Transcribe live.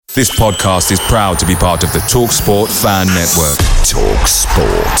This podcast is proud to be part of the TalkSport Fan Network.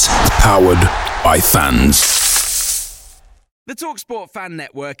 TalkSport. Powered by fans. The TalkSport Fan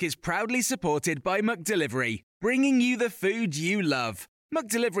Network is proudly supported by McDelivery, bringing you the food you love.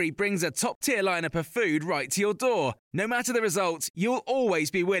 McDelivery brings a top-tier lineup of food right to your door. No matter the result, you'll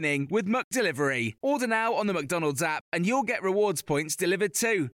always be winning with McDelivery. Order now on the McDonald's app and you'll get rewards points delivered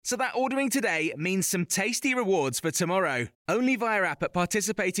too. So that ordering today means some tasty rewards for tomorrow. Only via app at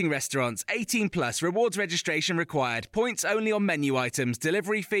participating restaurants. 18 plus. Rewards registration required. Points only on menu items.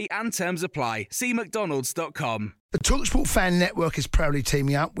 Delivery fee and terms apply. See mcdonalds.com. The TalkSport Fan Network is proudly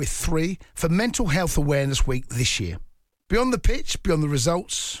teaming up with 3 for Mental Health Awareness Week this year. Beyond the pitch, beyond the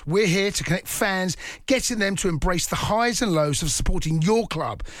results, we're here to connect fans, getting them to embrace the highs and lows of supporting your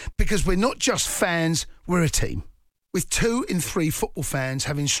club, because we're not just fans, we're a team. With 2 in 3 football fans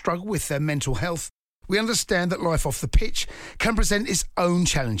having struggled with their mental health, we understand that life off the pitch can present its own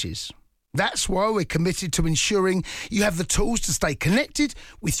challenges. That's why we're committed to ensuring you have the tools to stay connected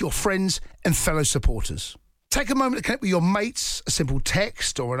with your friends and fellow supporters. Take a moment to connect with your mates. A simple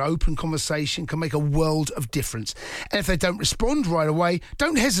text or an open conversation can make a world of difference. And if they don't respond right away,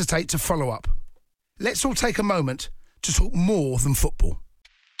 don't hesitate to follow up. Let's all take a moment to talk more than football.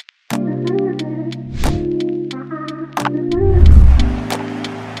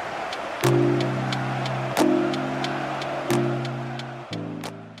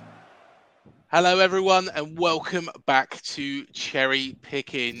 Hello everyone and welcome back to Cherry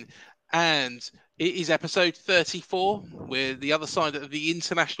Picking. And it is episode 34. We're the other side of the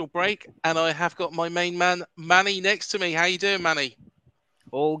international break, and I have got my main man, Manny, next to me. How you doing, Manny?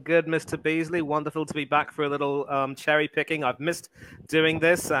 All good, Mr. Beasley. Wonderful to be back for a little cherry picking. I've missed doing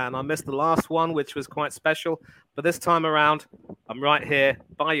this, and I missed the last one, which was quite special. But this time around, I'm right here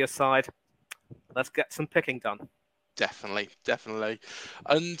by your side. Let's get some picking done. Definitely.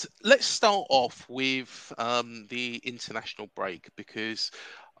 And let's start off with the international break, because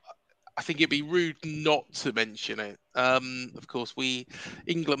I think it'd be rude not to mention it. Of course,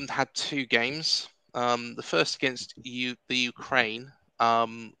 England had 2 games. The first against the Ukraine,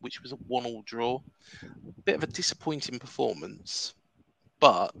 which was a 1-1 draw. Bit of a disappointing performance.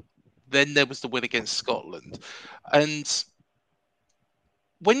 But then there was the win against Scotland. And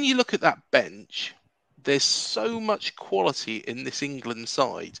when you look at that bench, there's so much quality in this England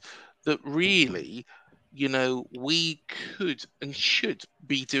side that really, you know, we could and should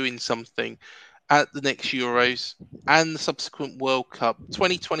be doing something at the next Euros and the subsequent World Cup.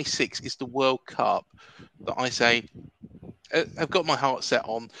 2026 is the World Cup that I say I've got my heart set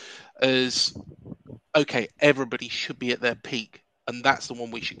on as, okay, everybody should be at their peak, and that's the one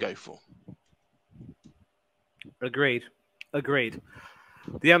we should go for. Agreed.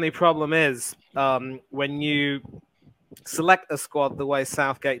 The only problem is when you select a squad the way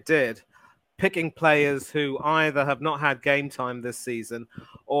Southgate did, picking players who either have not had game time this season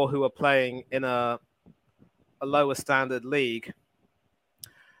or who are playing in a lower standard league,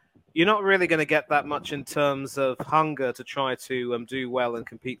 you're not really going to get that much in terms of hunger to try to do well and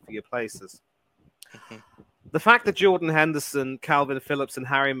compete for your places. Mm-hmm. The fact that Jordan Henderson, Calvin Phillips and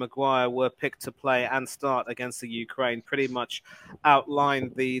Harry Maguire were picked to play and start against the Ukraine pretty much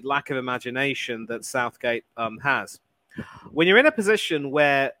outlined the lack of imagination that Southgate has. When you're in a position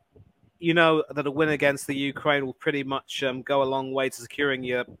where you know that a win against the Ukraine will pretty much go a long way to securing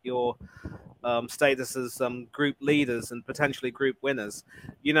your status as group leaders and potentially group winners,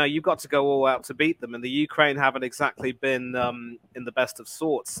 you know, you've got to go all out to beat them. And the Ukraine haven't exactly been in the best of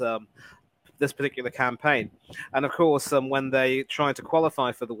sorts this particular campaign. And of course, when they tried to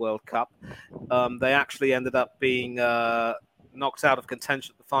qualify for the World Cup, they actually ended up being knocked out of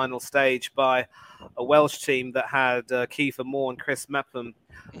contention at the final stage by a Welsh team that had Kiefer Moore and Chris Mepham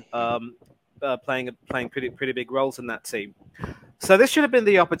playing pretty big roles in that team. So this should have been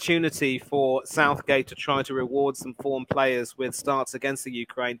the opportunity for Southgate to try to reward some form players with starts against the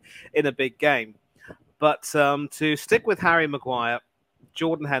Ukraine in a big game. But to stick with Harry Maguire,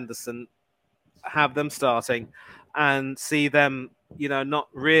 Jordan Henderson, have them starting and see them, you know, not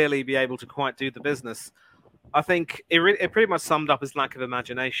really be able to quite do the business, I think it pretty much summed up his lack of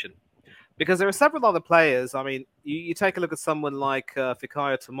imagination. Because there are several other players. I mean, you take a look at someone like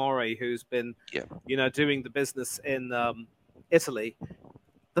Fikayo Tomori, who's been, you know, doing the business in Italy.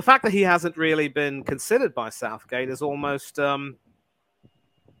 The fact that he hasn't really been considered by Southgate is almost, I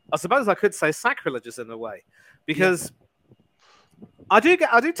suppose I could say, sacrilegious in a way, because I do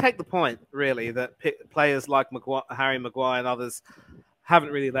take the point really that players like Harry Maguire and others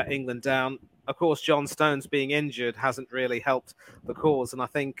haven't really let England down. Of course, John Stones being injured hasn't really helped the cause, and I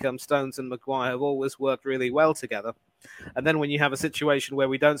think Stones and Maguire have always worked really well together. And then when you have a situation where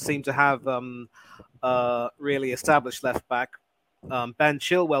we don't seem to have really established left back, Ben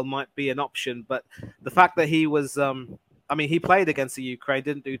Chilwell might be an option. But the fact that he was, he played against the Ukraine,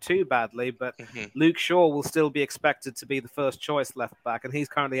 didn't do too badly, but Luke Shaw will still be expected to be the first choice left back, and he's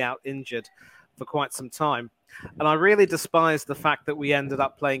currently out injured for quite some time. And I really despise the fact that we ended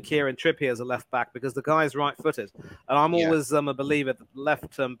up playing Kieran Trippier as a left back, because the guy is right-footed. And I'm always a believer that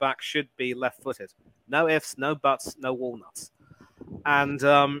left back should be left-footed. No ifs, no buts, no walnuts. And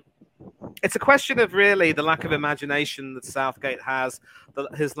it's a question of really the lack of imagination that Southgate has,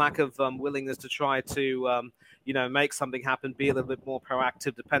 his lack of willingness to try to make something happen, be a little bit more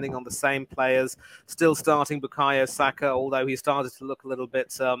proactive, depending on the same players. Still starting Bukayo Saka, although he started to look a little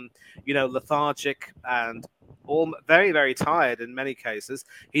bit, lethargic and very, very tired in many cases.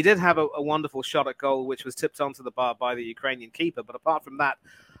 He did have a wonderful shot at goal, which was tipped onto the bar by the Ukrainian keeper. But apart from that,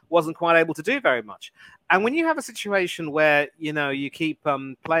 wasn't quite able to do very much. And when you have a situation where, you keep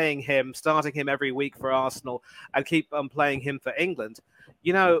playing him, starting him every week for Arsenal, and keep playing him for England,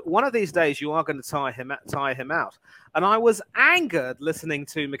 one of these days you are going to tire him out. And I was angered listening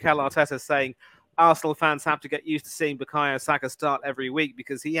to Mikel Arteta saying Arsenal fans have to get used to seeing Bukayo Saka start every week,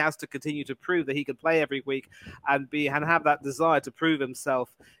 because he has to continue to prove that he can play every week and have that desire to prove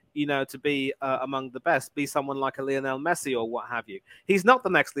himself, to be among the best, be someone like a Lionel Messi or what have you. He's not the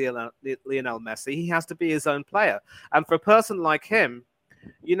next Lionel Messi. He has to be his own player. And for a person like him,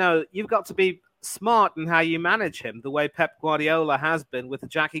 you've got to be smart in how you manage him, the way Pep Guardiola has been with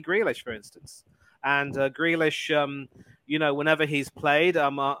Jackie Grealish, for instance. And Grealish, whenever he's played,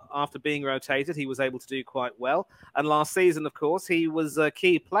 after being rotated, he was able to do quite well. And last season, of course, he was a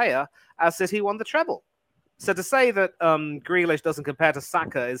key player as City won the treble. So to say that Grealish doesn't compare to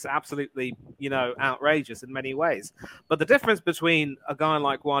Saka is absolutely, outrageous in many ways. But the difference between a guy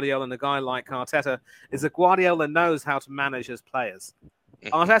like Guardiola and a guy like Arteta is that Guardiola knows how to manage his players.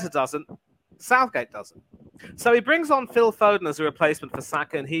 Arteta doesn't. Southgate doesn't. So he brings on Phil Foden as a replacement for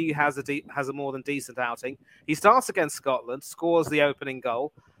Saka, and he has a more than decent outing. He starts against Scotland, scores the opening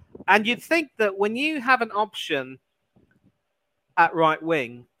goal. And you'd think that when you have an option at right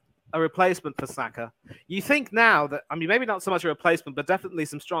wing, a replacement for Saka, you think now that, maybe not so much a replacement, but definitely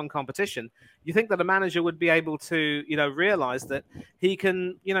some strong competition. You think that a manager would be able to, realize that he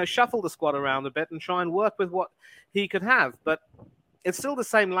can, shuffle the squad around a bit and try and work with what he could have. But it's still the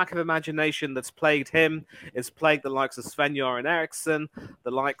same lack of imagination that's plagued him. It's plagued the likes of Sven-Göran Eriksson,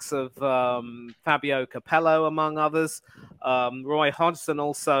 the likes of Fabio Capello, among others. Roy Hodgson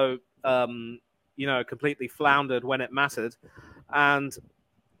also, completely floundered when it mattered. And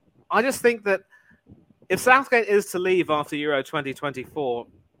I just think that if Southgate is to leave after Euro 2024,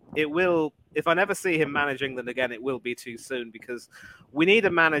 it will, if I never see him manage England again, it will be too soon, because we need a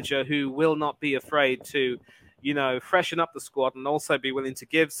manager who will not be afraid to, freshen up the squad and also be willing to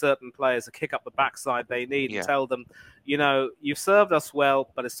give certain players a kick up the backside they need and tell them, you've served us well,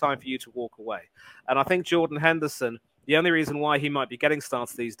 but it's time for you to walk away. And I think Jordan Henderson, the only reason why he might be getting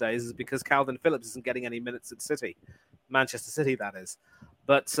starts these days is because Calvin Phillips isn't getting any minutes at City. Manchester City, that is.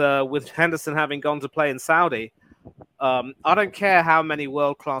 But with Henderson having gone to play in Saudi, I don't care how many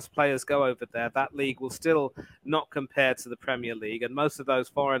world-class players go over there. That league will still not compare to the Premier League, and most of those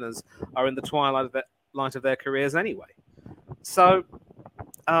foreigners are in the twilight of their careers anyway. So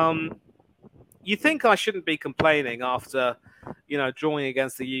you think I shouldn't be complaining after, drawing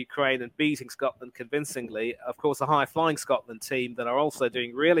against the Ukraine and beating Scotland convincingly. Of course, a high-flying Scotland team that are also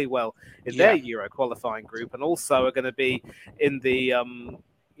doing really well in their Euro qualifying group, and also are going to be in the,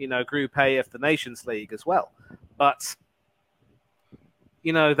 Group A of the Nations League as well. But,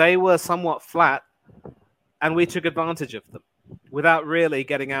 they were somewhat flat, and we took advantage of them without really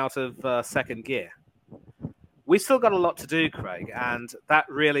getting out of second gear. We've still got a lot to do, Craig, and that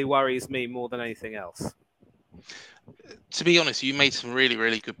really worries me more than anything else. To be honest, you made some really,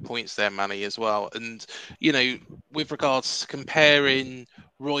 really good points there, Manny, as well. And, with regards to comparing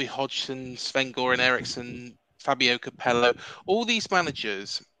Roy Hodgson, Sven-Göran Eriksson, Fabio Capello, all these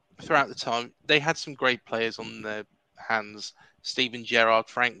managers throughout the time, they had some great players on their hands. Steven Gerrard,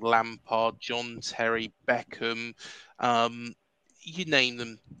 Frank Lampard, John Terry, Beckham, you name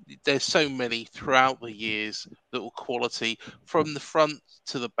them. There's so many throughout the years that were quality from the front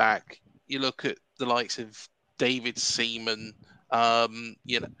to the back. You look at the likes of David Seaman, and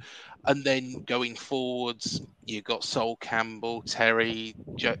then going forwards, you've got Sol Campbell, Terry,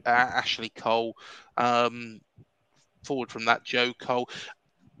 Ashley Cole, forward from that, Joe Cole.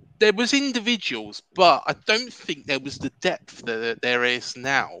 There was individuals, but I don't think there was the depth that there is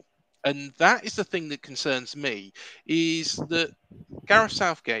now. And that is the thing that concerns me, is that Gareth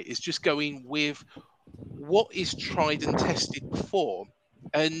Southgate is just going with what is tried and tested before.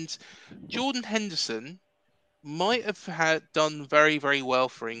 And Jordan Henderson might have done very, very well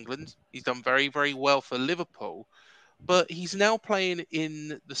for England. He's done very, very well for Liverpool, but he's now playing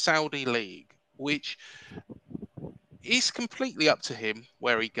in the Saudi League, which is completely up to him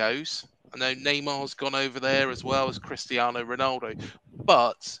where he goes. I know Neymar's gone over there as well as Cristiano Ronaldo,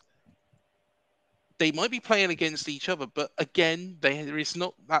 but they might be playing against each other. But again, there is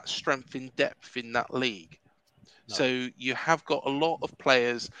not that strength in depth in that league. No. So you have got a lot of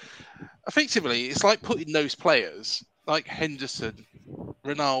players. Effectively, it's like putting those players like Henderson,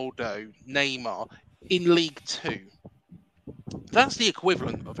 Ronaldo, Neymar in League Two. That's the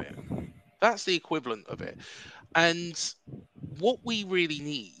equivalent of it. That's the equivalent of it. And what we really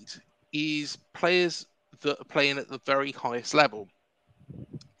need is players that are playing at the very highest level.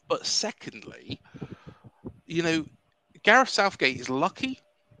 But secondly, Gareth Southgate is lucky.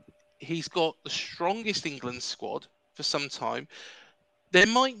 He's got the strongest England squad for some time. There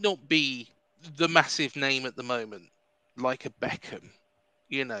might not be the massive name at the moment, like a Beckham.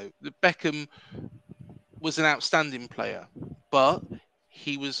 Beckham was an outstanding player, but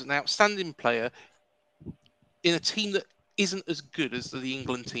he was an outstanding player in a team that isn't as good as the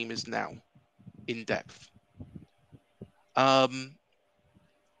England team is now in depth.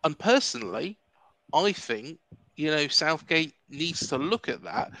 And personally, I think, Southgate needs to look at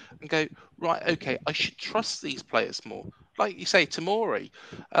that and go, right, okay, I should trust these players more. Like you say, Tomori.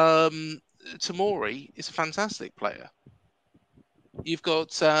 Tomori is a fantastic player. You've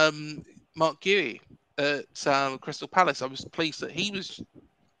got Mark Guéhi at Crystal Palace. I was pleased that he was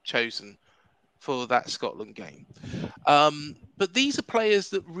chosen for that Scotland game. But these are players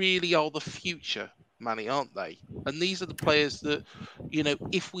that really are the future, Manny, aren't they? And these are the players that,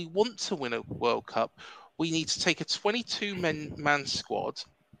 if we want to win a World Cup, we need to take a 22-man squad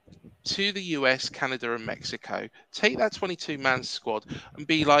to the US, Canada, and Mexico. Take that 22-man squad and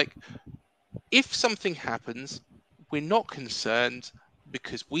be like, if something happens, we're not concerned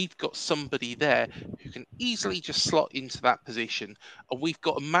because we've got somebody there who can easily just slot into that position. And we've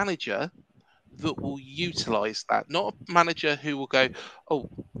got a manager that will utilize that, not a manager who will go, oh,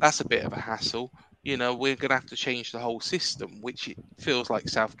 that's a bit of a hassle. We're going to have to change the whole system, which it feels like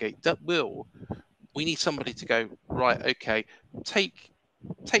Southgate will. We need somebody to go, right, okay, take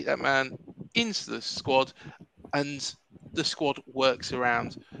that man into the squad, and the squad works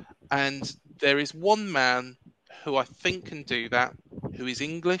around. And there is one man who I think can do that, who is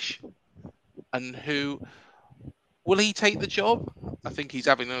English, and who will he take the job? I think he's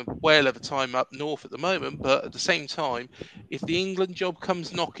having a whale of a time up north at the moment, but at the same time, if the England job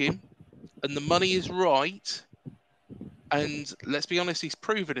comes knocking and the money is right, and let's be honest, he's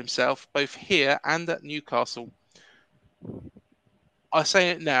proven himself both here and at Newcastle. I say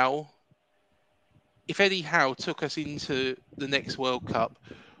it now, if Eddie Howe took us into the next World Cup,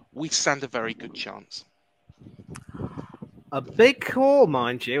 we stand a very good chance. A big call,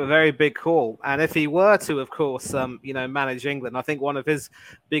 mind you, a very big call. And if he were to, of course, manage England, I think one of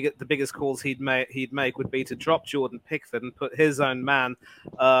the biggest calls he'd make would be to drop Jordan Pickford and put his own man,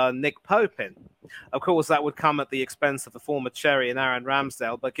 Nick Pope, in. Of course, that would come at the expense of the former Cherry and Aaron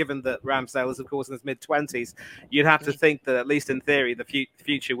Ramsdale. But given that Ramsdale is, of course, in his mid-20s, you'd have to think that, at least in theory, the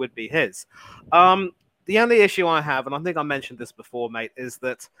future would be his. The only issue I have, and I think I mentioned this before, mate, is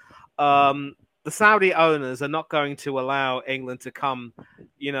that the Saudi owners are not going to allow England to come,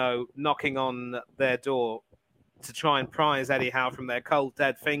 knocking on their door to try and prize Eddie Howe from their cold,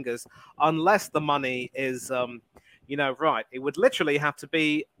 dead fingers, unless the money is, right. It would literally have to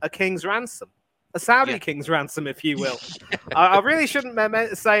be a king's ransom. A Saudi king's ransom, if you will. I really shouldn't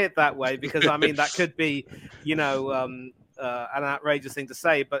say it that way because, that could be, an outrageous thing to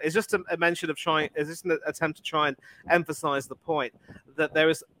say. But it's just a mention of it's just an attempt to try and emphasize the point that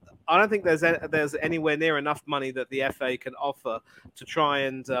I don't think there's anywhere near enough money that the FA can offer to try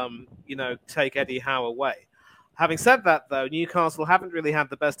and, take Eddie Howe away. Having said that, though, Newcastle haven't really had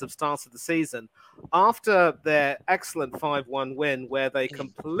the best of starts of the season. After their excellent 5-1 win, where they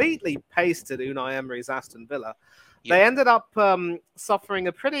completely pasted Unai Emery's Aston Villa, they ended up suffering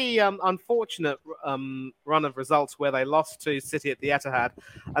a pretty unfortunate run of results where they lost to City at the Etihad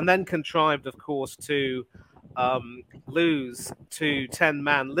and then contrived, of course, to lose to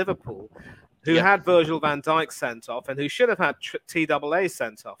 10-man Liverpool, who had Virgil van Dijk sent off and who should have had TAA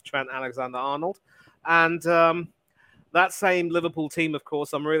sent off, Trent Alexander-Arnold. And that same Liverpool team, of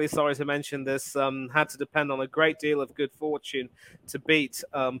course, I'm really sorry to mention this, had to depend on a great deal of good fortune to beat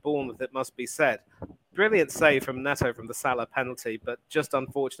Bournemouth, it must be said. brilliant save from Neto from the Salah penalty, but just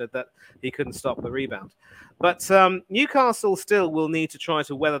unfortunate that he couldn't stop the rebound. But Newcastle still will need to try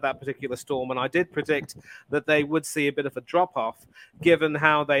to weather that particular storm, and I did predict that they would see a bit of a drop-off given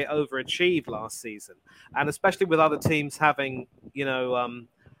how they overachieved last season, and especially with other teams having,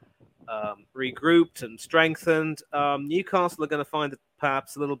 regrouped and strengthened. Newcastle are going to find it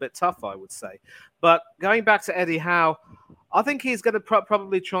perhaps a little bit tough, I would say. But going back to Eddie Howe, I think he's going to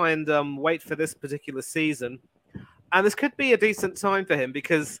probably try and wait for this particular season. And this could be a decent time for him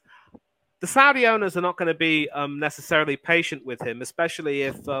because the Saudi owners are not going to be necessarily patient with him, especially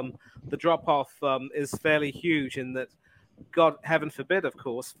if the drop-off is fairly huge in that, God, heaven forbid, of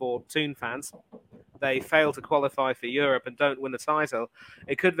course, for Toon fans, they fail to qualify for Europe and don't win a title.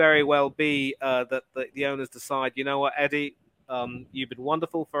 It could very well be that the owners decide, you know what, Eddie, you've been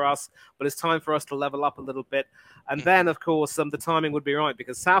wonderful for us, but it's time for us to level up a little bit. And then, of course, the timing would be right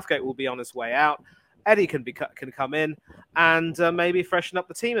because Southgate will be on his way out. Eddie can come in and maybe freshen up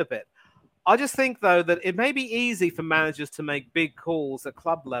the team a bit. I just think, though, that it may be easy for managers to make big calls at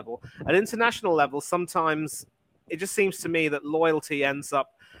club level. At international level, sometimes it just seems to me that loyalty ends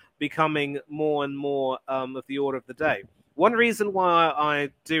up becoming more and more of the order of the day. One reason why I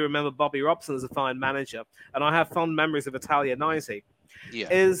do remember Bobby Robson as a fine manager, and I have fond memories of Italia 90,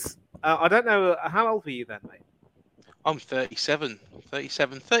 is, I don't know, how old were you then, mate? I'm 37,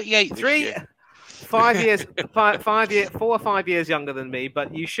 38 this year. 5 years, 4 or 5 years younger than me,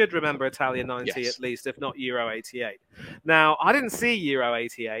 but you should remember Italia 90 Yes. at least, if not Euro 88. Now, I didn't see Euro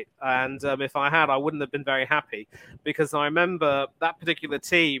 88, and if I had, I wouldn't have been very happy because I remember that particular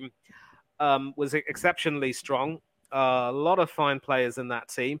team was exceptionally strong. A lot of fine players in that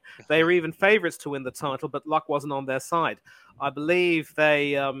team. They were even favourites to win the title, but luck wasn't on their side. I believe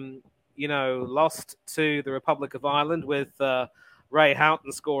they, lost to the Republic of Ireland with Ray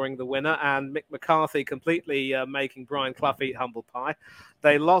Houghton scoring the winner and Mick McCarthy completely making Brian Clough eat humble pie.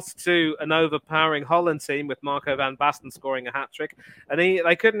 They lost to an overpowering Holland team with Marco van Basten scoring a hat-trick, and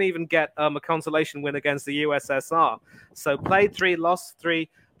they couldn't even get a consolation win against the USSR. So played 3, lost 3.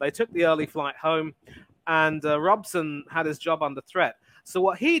 They took the early flight home, and Robson had his job under threat. So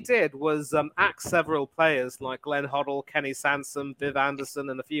what he did was axe several players like Glenn Hoddle, Kenny Sansom, Viv Anderson,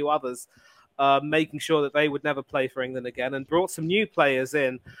 and a few others, making sure that they would never play for England again, and brought some new players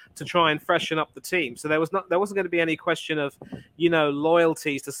in to try and freshen up the team. So there wasn't going to be any question of,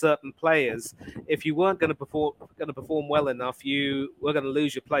 loyalties to certain players. If you weren't going to perform well enough, you were going to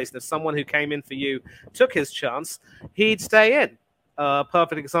lose your place. And if someone who came in for you took his chance, he'd stay in.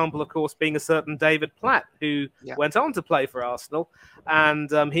 Perfect example, of course, being a certain David Platt, who went on to play for Arsenal.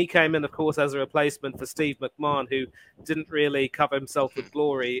 And he came in, of course, as a replacement for Steve McMahon, who didn't really cover himself with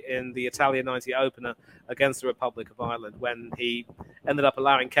glory in the Italia 90 opener against the Republic of Ireland when he ended up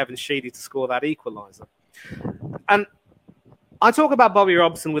allowing Kevin Sheedy to score that equaliser. And I talk about Bobby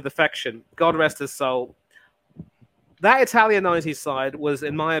Robson with affection. God rest his soul. That Italia 90 side was,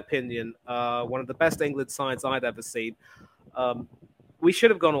 in my opinion, one of the best England sides I'd ever seen. We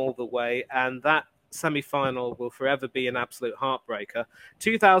should have gone all the way, and that semi-final will forever be an absolute heartbreaker.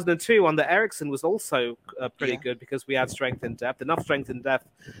 2002 under Ericsson was also pretty good because we had strength in depth, enough strength in depth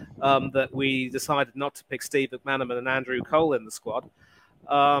that we decided not to pick Steve McManaman and Andrew Cole in the squad.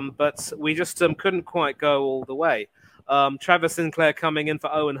 But we just couldn't quite go all the way. Trevor Sinclair coming in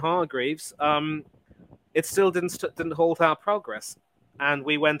for Owen Hargreaves, it still didn't halt our progress. And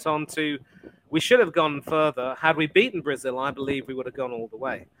we went on to... We should have gone further. Had we beaten Brazil, I believe we would have gone all the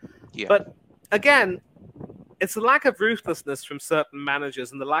way. Yeah. But again, it's the lack of ruthlessness from certain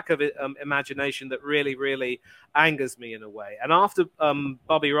managers and the lack of imagination that really, really angers me in a way. And after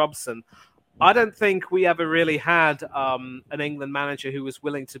Bobby Robson, I don't think we ever really had an England manager who was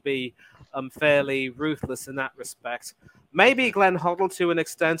willing to be fairly ruthless in that respect. Maybe Glenn Hoddle to an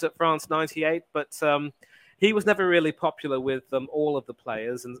extent at France 98, but... he was never really popular with all of the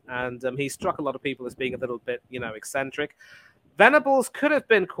players, and he struck a lot of people as being a little bit, eccentric. Venables could have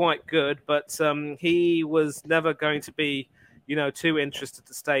been quite good, but he was never going to be, too interested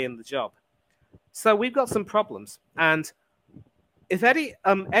to stay in the job. So we've got some problems. And if Eddie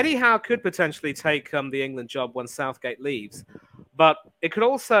Howe could potentially take the England job when Southgate leaves, but it could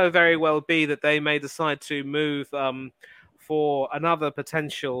also very well be that they may decide to move... for another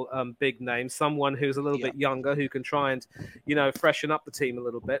potential big name, someone who's a little bit younger, who can try and, freshen up the team a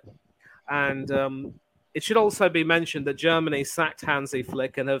little bit. And it should also be mentioned that Germany sacked Hansi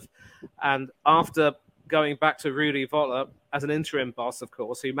Flick and after going back to Rudi Völler as an interim boss, of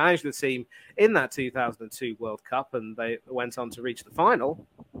course, who managed the team in that 2002 World Cup, and they went on to reach the final,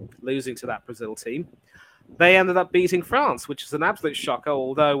 losing to that Brazil team. they ended up beating France, which is an absolute shocker.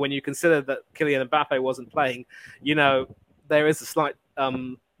 Although when you consider that Kylian Mbappe wasn't playing, there is a slight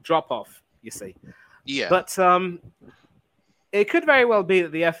drop-off, you see. Yeah. But it could very well be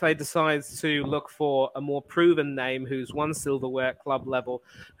that the FA decides to look for a more proven name who's won silverware at club level,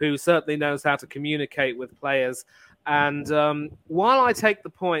 who certainly knows how to communicate with players. And while I take the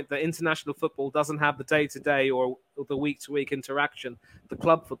point that international football doesn't have the day-to-day or the week-to-week interaction the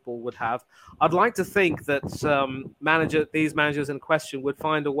club football would have, I'd like to think that these managers in question would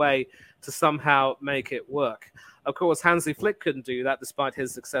find a way to somehow make it work. Of course, Hansi Flick couldn't do that despite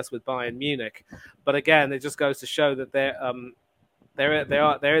his success with Bayern Munich. But again, it just goes to show that there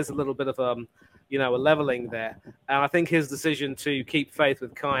is a little bit of a leveling there. And I think his decision to keep faith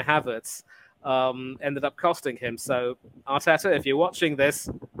with Kai Havertz ended up costing him. So, Arteta, if you're watching this,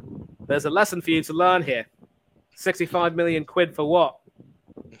 there's a lesson for you to learn here. 65 million quid for what?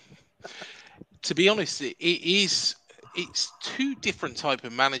 To be honest, it's two different type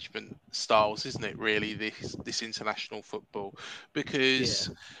of management styles, isn't it, really, this international football? Because,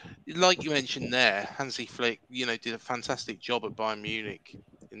 like you mentioned there, Hansi Flick, did a fantastic job at Bayern Munich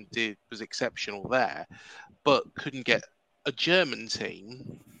and was exceptional there, but couldn't get a German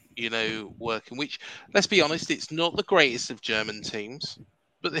team working, which, let's be honest, it's not the greatest of German teams,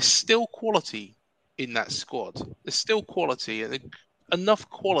 but there's still quality in that squad. There's still quality, and enough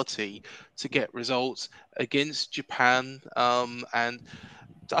quality to get results against Japan. And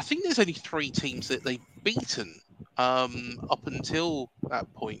I think there's only 3 teams that they've beaten up until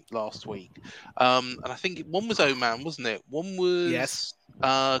that point last week. And I think one was Oman, wasn't it? One was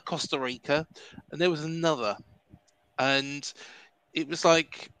Costa Rica, and there was another. And it was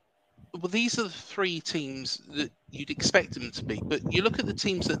like, well, these are the 3 teams that you'd expect them to be. But you look at the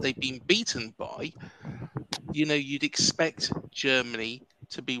teams that they've been beaten by, you'd expect Germany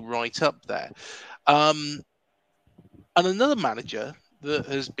to be right up there. And another manager that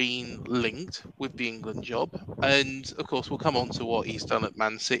has been linked with the England job, and of course we'll come on to what he's done at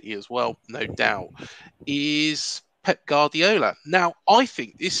Man City as well, no doubt, is Pep Guardiola. Now, I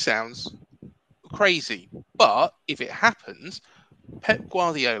think this sounds crazy, but if it happens, Pep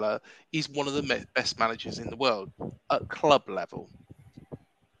Guardiola is one of the best managers in the world at club level.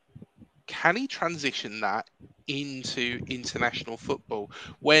 Can he transition that into international football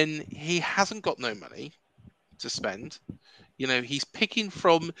when he hasn't got no money to spend? He's picking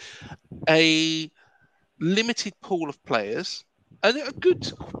from a limited pool of players, and a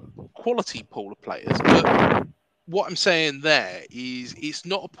good quality pool of players. But what I'm saying there is it's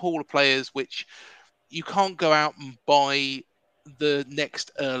not a pool of players which you can't go out and buy the next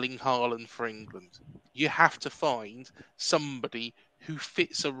Erling Haaland for England. You have to find somebody who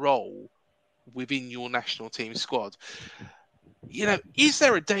fits a role within your national team squad. Is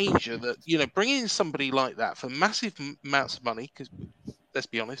there a danger that, bringing in somebody like that for massive amounts of money, because let's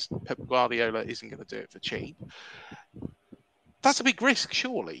be honest, Pep Guardiola isn't going to do it for cheap. That's a big risk,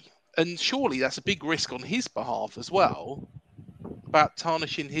 surely. And surely that's a big risk on his behalf as well, about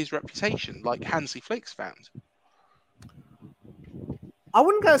tarnishing his reputation, like Hansi Flick's found. I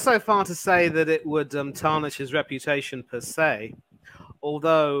wouldn't go so far to say that it would tarnish his reputation per se.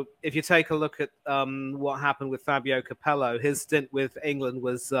 Although, if you take a look at what happened with Fabio Capello, his stint with England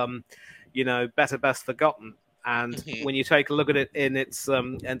was, better best forgotten. And when you take a look at it in its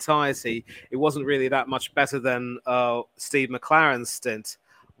entirety, it wasn't really that much better than Steve McLaren's stint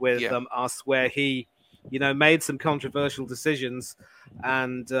with us, where he, made some controversial decisions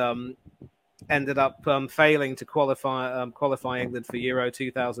and ended up failing to qualify England for Euro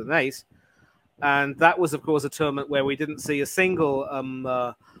 2008. And that was, of course, a tournament where we didn't see a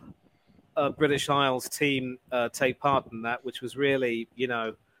single British Isles team take part in that, which was really,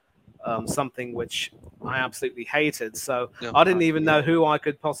 something which I absolutely hated. So I didn't even know who I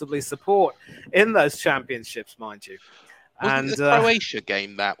could possibly support in those championships, mind you. Wasn't it the Croatia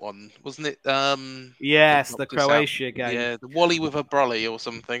game, that one? Wasn't it? Yes, the Croatia game. Yeah, the Wally with a brolly or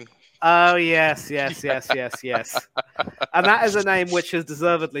something. Oh, yes. And that is a name which has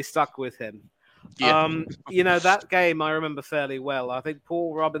deservedly stuck with him. Yeah. That game I remember fairly well. I think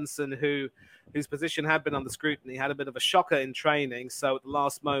Paul Robinson, whose position had been under scrutiny, had a bit of a shocker in training. So at the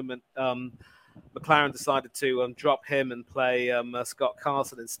last moment, McLaren decided to drop him and play Scott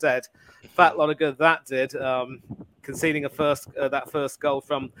Carson instead. Fat lot of good that did, conceding that first goal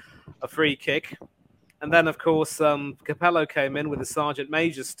from a free kick. And then, of course, Capello came in with a Sergeant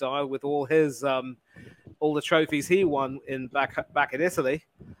Major style with all the trophies he won back in Italy.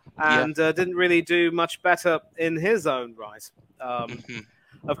 And didn't really do much better in his own right.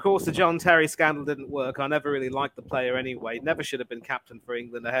 Of course, the John Terry scandal didn't work. I never really liked the player anyway. Never should have been captain for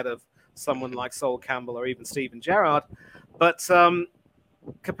England ahead of someone like Sol Campbell or even Steven Gerrard. But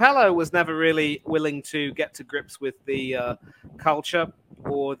Capello was never really willing to get to grips with the culture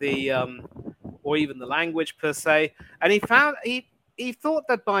or the or even the language per se, and he thought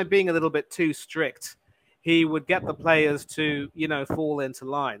that by being a little bit too strict, he would get the players to, fall into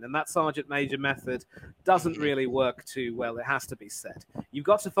line. And that sergeant major method doesn't really work too well, it has to be said. You've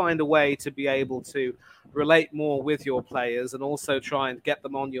got to find a way to be able to relate more with your players and also try and get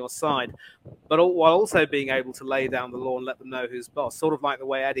them on your side, but while also being able to lay down the law and let them know who's boss, sort of like the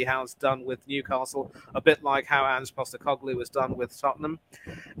way Eddie Howe's done with Newcastle, a bit like how Ange Postecoglou has done with Tottenham.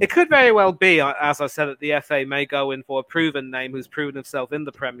 It could very well be, as I said, that the FA may go in for a proven name who's proven himself in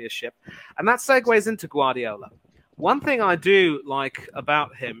the Premiership, and that segues into Guardiola. One thing I do like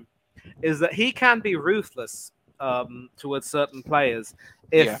about him is that he can be ruthless towards certain players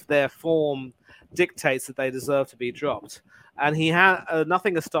if their form dictates that they deserve to be dropped. And he had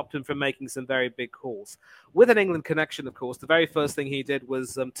nothing has stopped him from making some very big calls. With an England connection, of course, the very first thing he did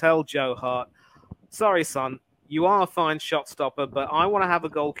was tell Joe Hart, sorry, son, you are a fine shot stopper, but I want to have a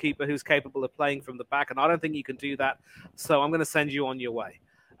goalkeeper who's capable of playing from the back, and I don't think you can do that, so I'm going to send you on your way.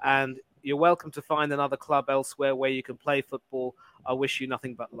 And you're welcome to find another club elsewhere where you can play football. I wish you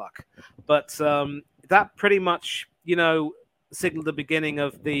nothing but luck. But that pretty much, signaled the beginning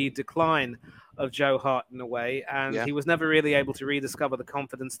of the decline of Joe Hart in a way, and he was never really able to rediscover the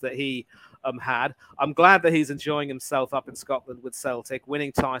confidence that he had. I'm glad that he's enjoying himself up in Scotland with Celtic,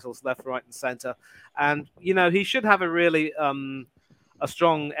 winning titles left, right, and centre. And, he should have a really a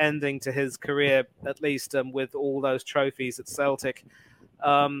strong ending to his career, at least with all those trophies at Celtic.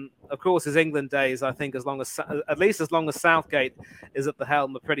 Of course, his England days, I think, at least as long as Southgate is at the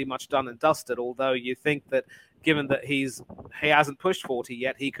helm, are pretty much done and dusted. Although you think that, given that he hasn't pushed 40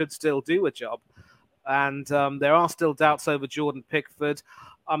 yet, he could still do a job. And there are still doubts over Jordan Pickford.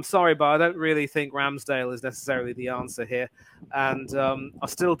 I'm sorry, but I don't really think Ramsdale is necessarily the answer here. And I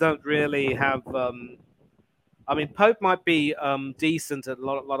still don't really have. Pope might be decent at a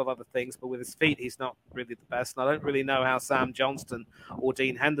lot of other things, but with his feet, he's not really the best. And I don't really know how Sam Johnston or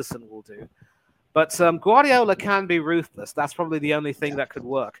Dean Henderson will do. But Guardiola can be ruthless. That's probably the only thing that could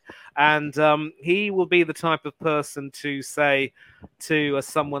work. And he will be the type of person to say to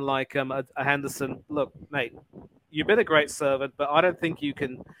someone like a Henderson, look, mate, you've been a great servant, but I don't think you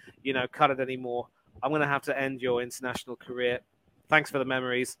can, cut it anymore. I'm going to have to end your international career. Thanks for the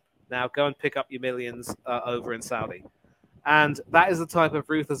memories. Now go and pick up your millions over in Saudi. And that is the type of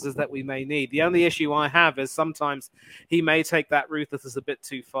ruthlessness that we may need. The only issue I have is sometimes he may take that ruthlessness a bit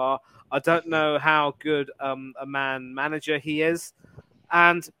too far. I don't know how good a manager he is.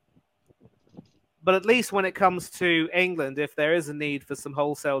 But at least when it comes to England, if there is a need for some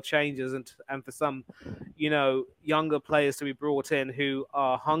wholesale changes and for some, younger players to be brought in who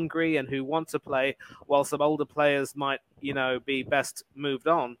are hungry and who want to play, while some older players might, be best moved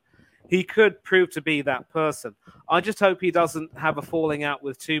on, he could prove to be that person. I just hope he doesn't have a falling out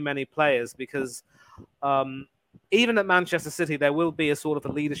with too many players, because even at Manchester City, there will be a sort of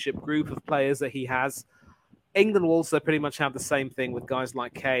a leadership group of players that he has. England will also pretty much have the same thing with guys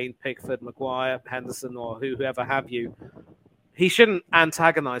like Kane, Pickford, Maguire, Henderson, or whoever have you. He shouldn't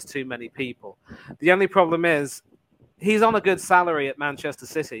antagonize too many people. The only problem is he's on a good salary at Manchester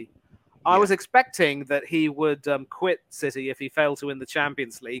City. I was expecting that he would quit City if he failed to win the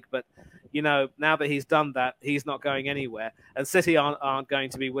Champions League, but now that he's done that, he's not going anywhere, and City aren't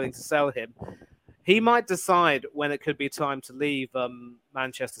going to be willing to sell him. He might decide when it could be time to leave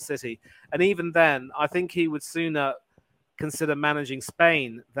Manchester City, and even then, I think he would sooner consider managing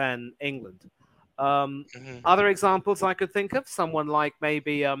Spain than England. Other examples I could think of, someone like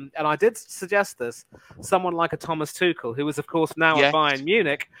maybe, and I did suggest this, someone like a Thomas Tuchel, who is, of course, now at Bayern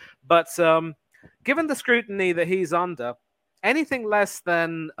Munich, but given the scrutiny that he's under, anything less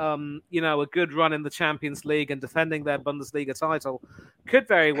than, a good run in the Champions League and defending their Bundesliga title could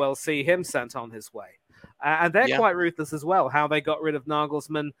very well see him sent on his way. And they're quite ruthless as well, how they got rid of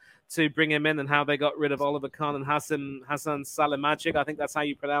Nagelsmann to bring him in and how they got rid of Oliver Kahn and Hassan Salihamidzic, I think that's how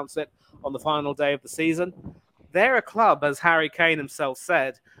you pronounce it, on the final day of the season. They're a club, as Harry Kane himself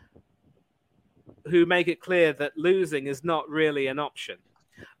said, who make it clear that losing is not really an option.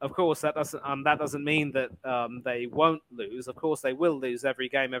 Of course, that doesn't mean that they won't lose. Of course, they will lose every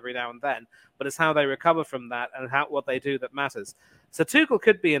game every now and then, but it's how they recover from that and what they do that matters. So Tuchel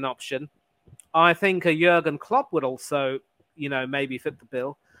could be an option. I think a Jurgen Klopp would also, maybe fit the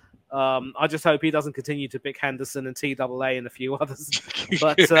bill. I just hope he doesn't continue to pick Henderson and TAA and a few others.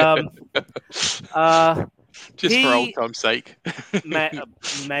 But Just for old time's sake.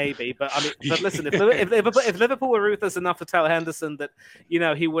 Maybe, but I mean, but listen, if Liverpool were ruthless enough to tell Henderson that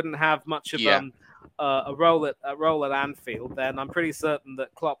he wouldn't have much of a role at Anfield, then I'm pretty certain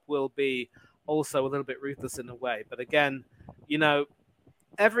that Klopp will be also a little bit ruthless in a way. But again,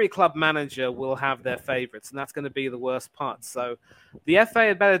 every club manager will have their favourites, and that's going to be the worst part. So the FA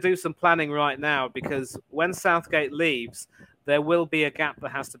had better do some planning right now, because when Southgate leaves, there will be a gap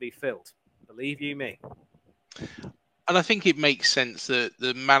that has to be filled. Believe you me. And I think it makes sense that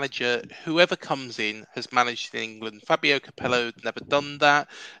the manager, whoever comes in, has managed in England. Fabio Capello had never done that.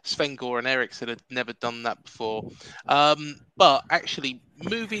 Sven-Göran Eriksson had never done that before. But actually,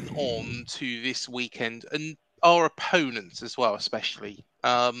 moving on to this weekend, and our opponents as well, especially,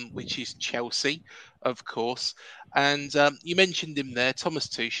 which is Chelsea, of course. And you mentioned him there. Thomas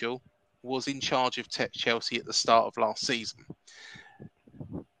Tuchel was in charge of Chelsea at the start of last season.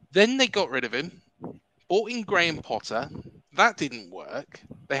 Then they got rid of him. Bought in Graham Potter. That didn't work.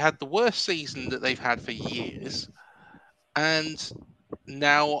 They had the worst season that they've had for years. And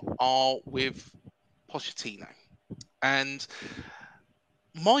now are with Pochettino. And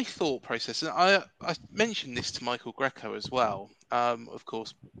my thought process, and I mentioned this to Michael Greco as well, of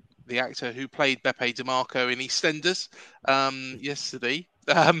course, the actor who played Beppe DiMarco in EastEnders yesterday.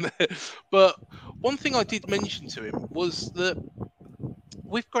 But one thing I did mention to him was that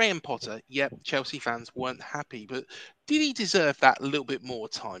with Graham Potter, Chelsea fans weren't happy, but did he deserve that a little bit more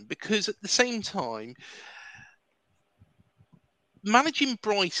time? Because at the same time, managing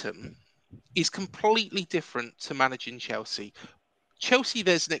Brighton is completely different to managing Chelsea. Chelsea,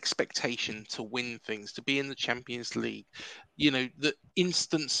 there's an expectation to win things, to be in the Champions League, the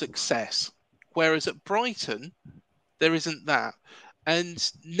instant success. Whereas at Brighton, there isn't that. And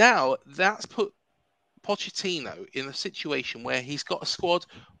now that's put Pochettino in a situation where he's got a squad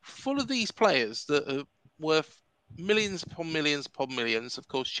full of these players that are worth millions upon millions upon millions. Of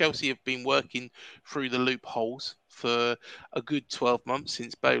course, Chelsea have been working through the loopholes for a good 12 months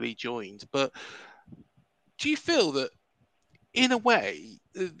since Bowley joined. But do you feel that, in a way,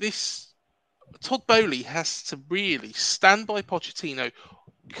 this Todd Bowley has to really stand by Pochettino,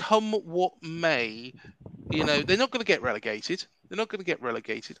 come what may? They're not going to get relegated. Are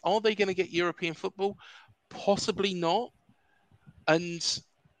they going to get European football? Possibly not. And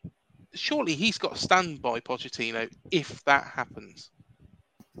surely he's got to stand by Pochettino if that happens.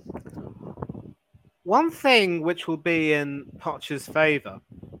 One thing which will be in Poch's favour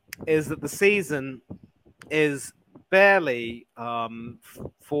is that the season is barely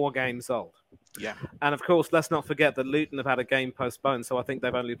 4 games old. Yeah. And of course, let's not forget that Luton have had a game postponed, so I think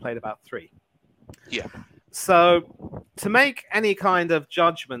they've only played about 3. Yeah. So to make any kind of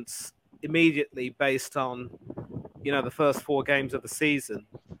judgments immediately based on, the first 4 games of the season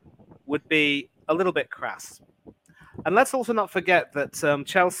would be a little bit crass. And let's also not forget that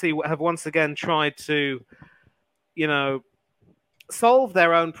Chelsea have once again tried to, solve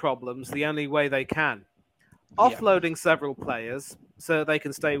their own problems the only way they can. Offloading several players so they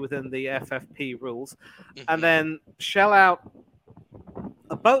can stay within the FFP rules, and then shell out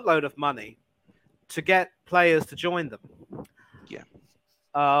a boatload of money to get players to join them. Yeah.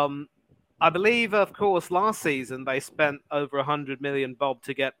 I believe, of course, last season they spent over 100 million bob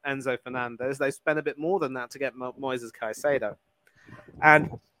to get Enzo Fernandez. They spent a bit more than that to get Moises Caicedo.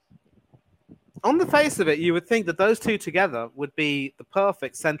 And on the face of it, you would think that those two together would be the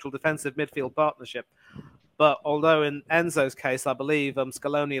perfect central defensive midfield partnership. But although in Enzo's case, I believe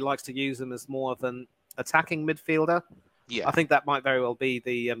Scaloni likes to use him as more of an attacking midfielder, I think that might very well be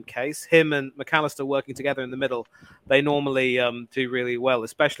the case. Him and McAllister working together in the middle, they normally do really well,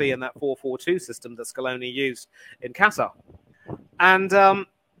 especially in that 4-4-2 system that Scaloni used in Qatar. And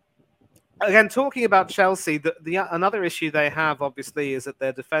again, talking about Chelsea, another issue they have, obviously, is that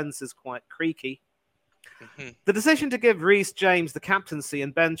their defence is quite creaky. The decision to give Reece James the captaincy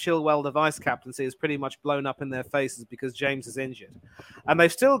and Ben Chilwell the vice-captaincy is pretty much blown up in their faces because James is injured. And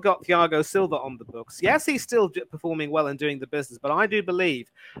they've still got Thiago Silva on the books. Yes, he's still performing well and doing the business, but I do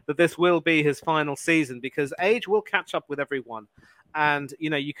believe that this will be his final season because age will catch up with everyone. And,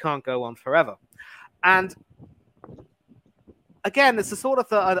 you can't go on forever. And again, it's a sort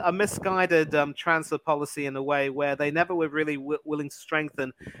of a misguided transfer policy in a way where they never were really willing to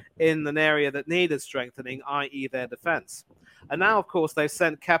strengthen in an area that needed strengthening, i.e. their defence. And now, of course, they've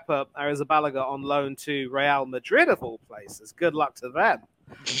sent Kepa Arrizabalaga on loan to Real Madrid, of all places. Good luck to them.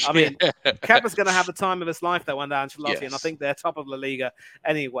 I mean, Kepa's going to have the time of his life, though, under Ancelotti, and I think they're top of La Liga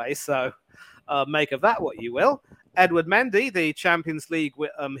anyway, so make of that what you will. Edward Mendy, the Champions League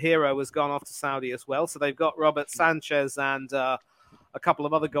hero, has gone off to Saudi as well. So they've got Robert Sanchez and a couple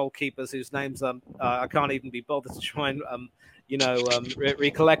of other goalkeepers whose names I can't even be bothered to try and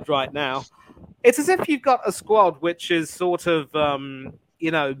recollect right now. It's as if you've got a squad which is sort of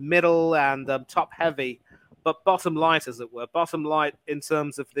middle and top heavy, but bottom light, as it were, bottom light in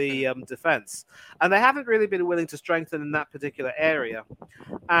terms of the defense. And they haven't really been willing to strengthen in that particular area.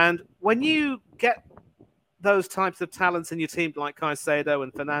 And when you get those types of talents in your team, like Caicedo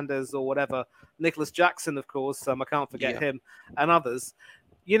and Fernandes or whatever, Nicholas Jackson, of course, I can't forget him, and others,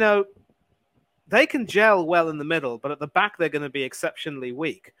 they can gel well in the middle, but at the back, they're going to be exceptionally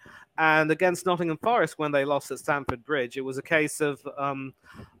weak. And against Nottingham Forest, when they lost at Stamford Bridge, it was a case of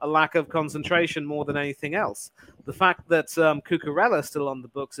a lack of concentration more than anything else. The fact that Cucurella is still on the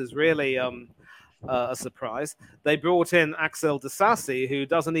books is really a surprise. They brought in Axel Disasi, who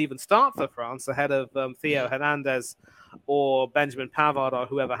doesn't even start for France, ahead of Theo Hernandez or Benjamin Pavard or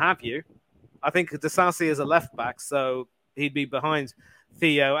whoever have you. I think Disasi is a left back, so he'd be behind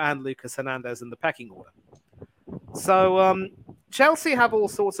Theo and Lucas Hernandez in the pecking order. So Chelsea have all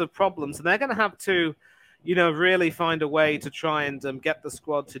sorts of problems, and they're going to have to, really find a way to try and get the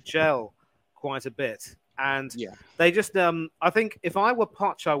squad to gel quite a bit. And they just, I think if I were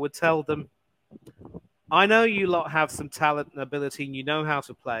Poch, I would tell them, I know you lot have some talent and ability, and you know how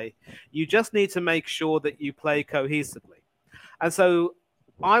to play. You just need to make sure that you play cohesively. And so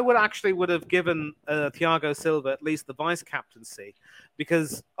I would have given Thiago Silva at least the vice captaincy,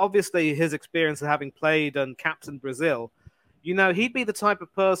 because obviously his experience of having played and captained Brazil, he'd be the type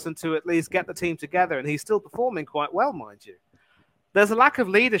of person to at least get the team together, and he's still performing quite well, mind you. There's a lack of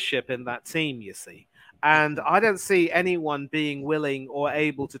leadership in that team, you see, and I don't see anyone being willing or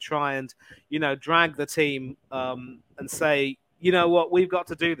able to try and, drag the team and say, you know what, we've got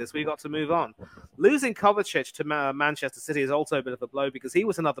to do this. We've got to move on. Losing Kovacic to Manchester City is also a bit of a blow, because he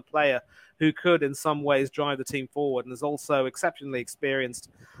was another player who could in some ways drive the team forward, and is also exceptionally experienced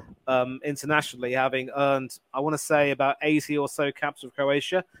internationally, having earned, I want to say, about 80 or so caps with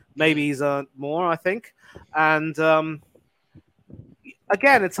Croatia. Maybe he's earned more, I think. And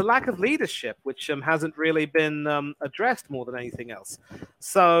again, it's a lack of leadership, which hasn't really been addressed more than anything else.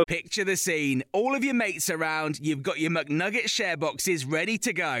 So picture the scene. All of your mates around, you've got your McNugget share boxes ready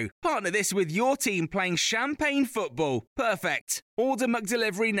to go. Partner this with your team playing champagne football. Perfect. Order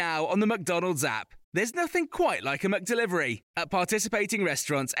McDelivery now on the McDonald's app. There's nothing quite like a McDelivery. At participating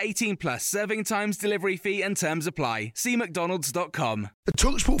restaurants, 18 plus, serving times, delivery fee and terms apply. See mcdonalds.com. The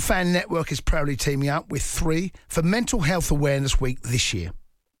TalkSport Fan Network is proudly teaming up with 3 for Mental Health Awareness Week this year.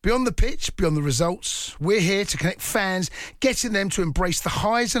 Beyond the pitch, beyond the results, we're here to connect fans, getting them to embrace the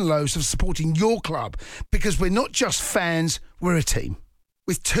highs and lows of supporting your club, because we're not just fans, we're a team.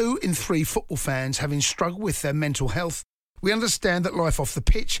 With 2 in 3 football fans having struggled with their mental health, we understand that life off the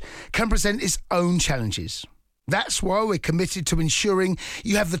pitch can present its own challenges. That's why we're committed to ensuring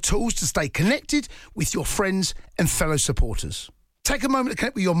you have the tools to stay connected with your friends and fellow supporters. Take a moment to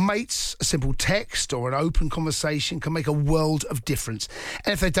connect with your mates. A simple text or an open conversation can make a world of difference.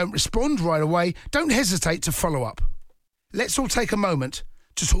 And if they don't respond right away, don't hesitate to follow up. Let's all take a moment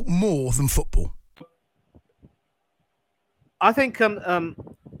to talk more than football. I think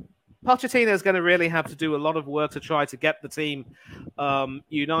Pochettino is going to really have to do a lot of work to try to get the team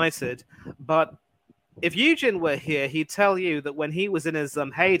united. But if Eugene were here, he'd tell you that when he was in his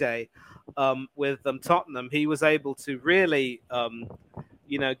heyday with Tottenham, he was able to really,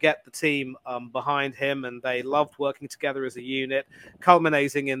 get the team behind him, and they loved working together as a unit,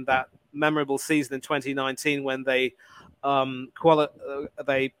 culminating in that memorable season in 2019 when they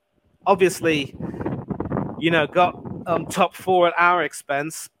obviously, got top 4 at our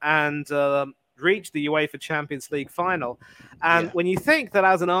expense and reached the UEFA Champions League final. And when you think that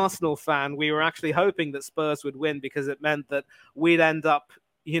as an Arsenal fan, we were actually hoping that Spurs would win, because it meant that we'd end up,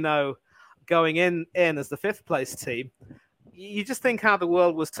 going in as the 5th place team, you just think how the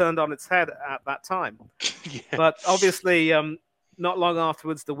world was turned on its head at that time. But obviously, not long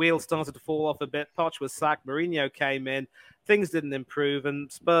afterwards, the wheels started to fall off a bit. Poch was sacked. Mourinho came in. Things didn't improve,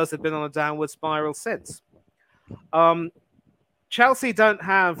 and Spurs have been on a downward spiral since. Chelsea don't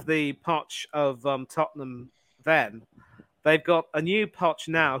have the Poch of Tottenham then. They've got a new Poch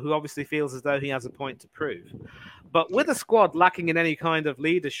now, who obviously feels as though he has a point to prove. But with a squad lacking in any kind of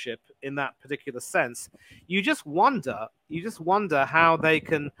leadership in that particular sense, you just wonder how they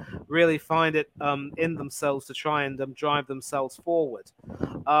can really find it in themselves to try and drive themselves forward.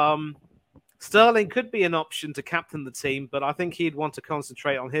 Sterling could be an option to captain the team, but I think he'd want to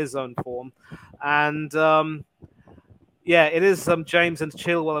concentrate on his own form. And it is James and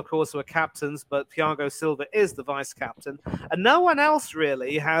Chilwell, of course, who are captains, but Thiago Silva is the vice captain. And no one else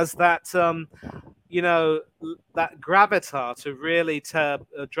really has that, that gravitas to really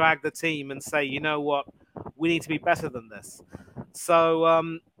drag the team and say, you know what, we need to be better than this.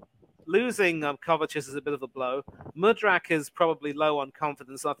 So losing Kovacic is a bit of a blow. Mudrak is probably low on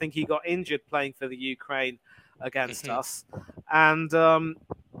confidence. I think he got injured playing for the Ukraine against us. And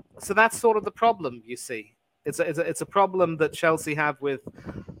so that's sort of the problem, you see. It's a problem that Chelsea have with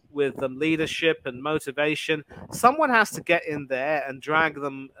leadership and motivation. Someone has to get in there and drag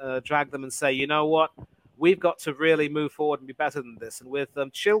them and say, you know what, we've got to really move forward and be better than this. And with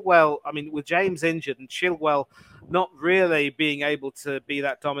Chilwell, with James injured and Chilwell not really being able to be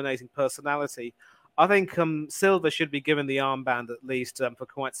that dominating personality, I think Silva should be given the armband at least for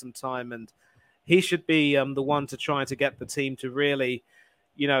quite some time, and he should be the one to try to get the team to really,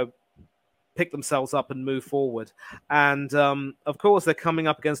 pick themselves up and move forward. And of course, they're coming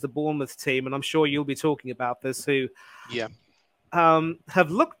up against the Bournemouth team, and I'm sure you'll be talking about this, who have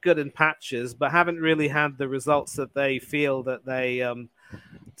looked good in patches, but haven't really had the results that they feel that they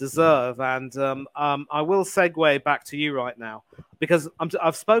deserve. And I will segue back to you right now, because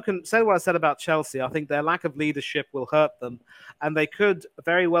I've said what I said about Chelsea. I think their lack of leadership will hurt them, and they could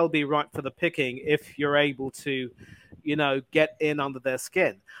very well be right for the picking if you're able to get in under their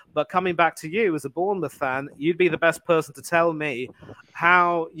skin. But coming back to you as a Bournemouth fan, you'd be the best person to tell me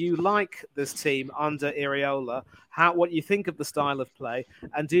how you like this team under Iraola, what you think of the style of play,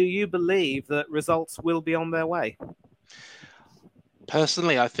 and do you believe that results will be on their way?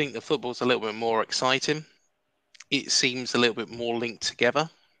 Personally, I think the football's a little bit more exciting. It seems a little bit more linked together.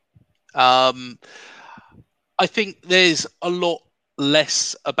 I think there's a lot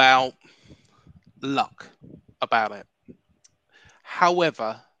less about luck about it.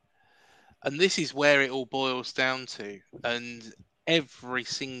 However, and this is where it all boils down to, and every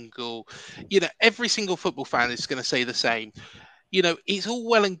single football fan is going to say the same. It's all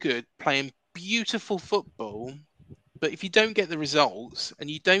well and good playing beautiful football, but if you don't get the results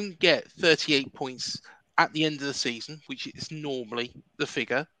and you don't get 38 points at the end of the season, which is normally the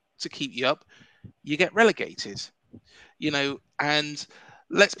figure to keep you up, you get relegated. And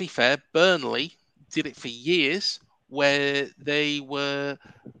let's be fair, Burnley did it for years, where they were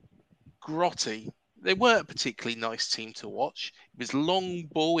grotty. They weren't a particularly nice team to watch. It was long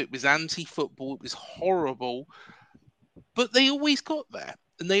ball, it was anti-football, it was horrible. But they always got there.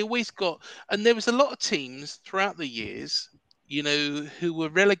 And there was a lot of teams throughout the years, who were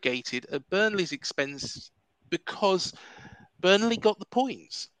relegated at Burnley's expense because Burnley got the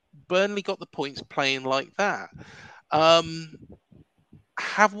points. Burnley got the points playing like that.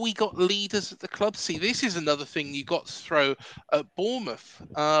 Have we got leaders at the club? See, this is another thing you got to throw at Bournemouth,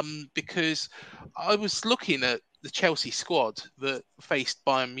 because I was looking at the Chelsea squad that faced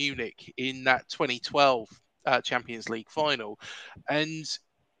Bayern Munich in that 2012 Champions League final, and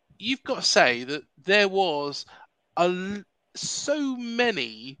you've got to say that there was so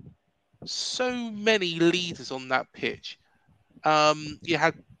many leaders on that pitch. You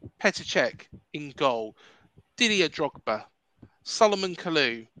had Petr Cech in goal, Didier Drogba, Solomon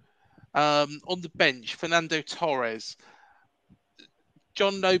Kalou, on the bench, Fernando Torres,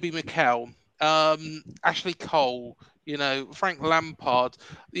 John Nobi Mikel, Ashley Cole, Frank Lampard,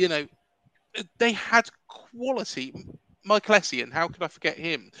 they had quality. Michael Essien, how could I forget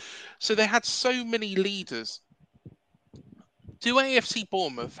him? So they had so many leaders. Do AFC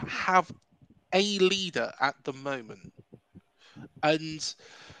Bournemouth have a leader at the moment? And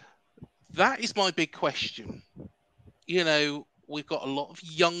that is my big question. We've got a lot of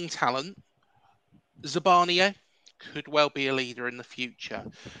young talent. Zabania could well be a leader in the future.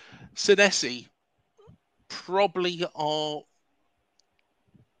 Senesi probably are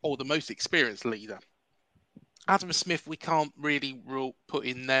the most experienced leader. Adam Smith, we can't really put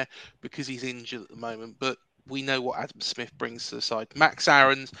in there because he's injured at the moment, but we know what Adam Smith brings to the side. Max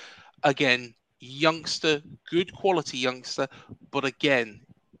Aarons, again, youngster, good quality youngster, but again,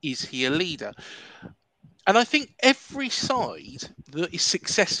 is he a leader? And I think every side that is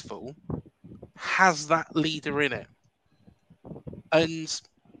successful has that leader in it. And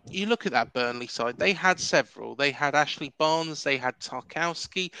you look at that Burnley side, they had several. They had Ashley Barnes, they had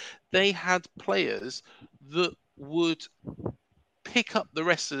Tarkowski, they had players that would pick up the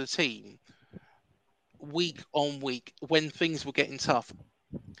rest of the team week on week when things were getting tough.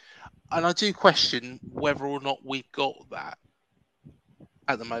 And I do question whether or not we've got that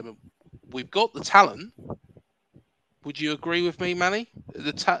at the moment. We've got the talent. Would you agree with me, Manny?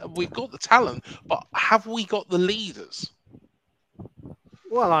 We've got the talent, but have we got the leaders?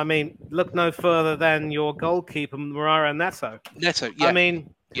 Well, look no further than your goalkeeper, Moreira Neto. Neto, yeah.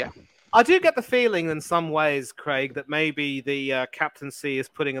 Yeah. I do get the feeling in some ways, Craig, that maybe the captaincy is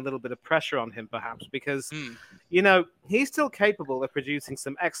putting a little bit of pressure on him, perhaps, because, he's still capable of producing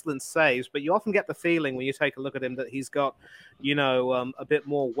some excellent saves, but you often get the feeling when you take a look at him that he's got, a bit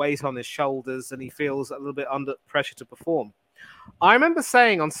more weight on his shoulders and he feels a little bit under pressure to perform. I remember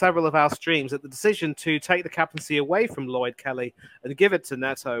saying on several of our streams that the decision to take the captaincy away from Lloyd Kelly and give it to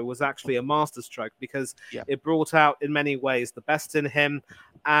Neto was actually a masterstroke because it brought out in many ways the best in him,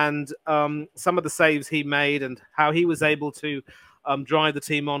 and some of the saves he made and how he was able to drive the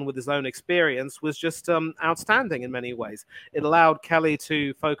team on with his own experience was just outstanding in many ways. It allowed Kelly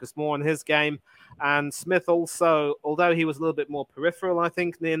to focus more on his game. And Smith also, although he was a little bit more peripheral, I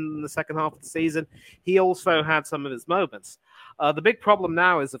think, in the second half of the season, he also had some of his moments. The big problem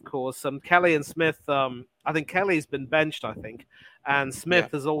now is, of course, Kelly and Smith. I think Kelly's been benched, I think, and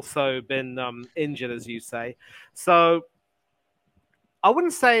Smith has also been injured, as you say. So I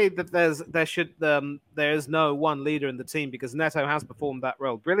wouldn't say that there is no one leader in the team, because Neto has performed that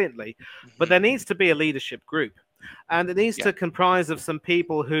role brilliantly, but there needs to be a leadership group, and it needs to comprise of some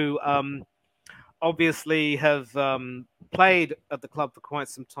people who obviously have played at the club for quite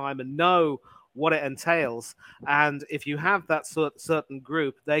some time and know what it entails. And if you have that certain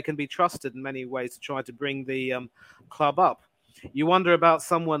group, they can be trusted in many ways to try to bring the club up. You wonder about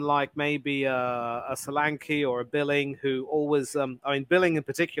someone like maybe a Solanke or a Billing, who always, Billing in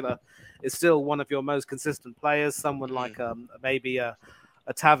particular is still one of your most consistent players. Someone like maybe a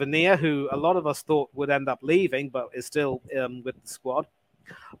Tavernier, who a lot of us thought would end up leaving, but is still with the squad.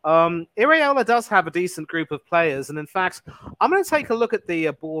 Iraola does have a decent group of players, and in fact, I'm going to take a look at the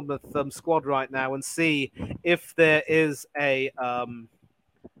Bournemouth squad right now and see if there is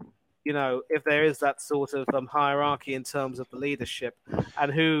if there is that sort of hierarchy in terms of the leadership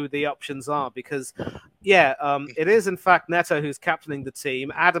and who the options are, because it is in fact Neto who's captaining the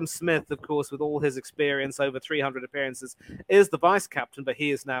team. Adam Smith, of course, with all his experience, over 300 appearances, is the vice captain, but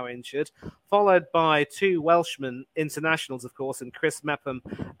he is now injured, followed by two Welshman internationals, of course, in Chris Mepham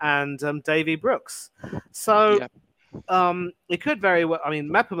and Davy Brooks. So it could very well.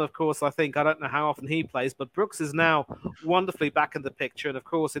 Mepham, of course, I don't know how often he plays, but Brooks is now wonderfully back in the picture. And of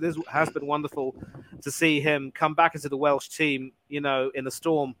course, has been wonderful to see him come back into the Welsh team, in a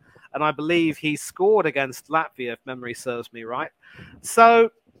storm. And I believe he scored against Latvia, if memory serves me right.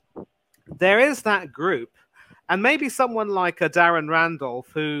 So there is that group. And maybe someone like a Darren Randolph,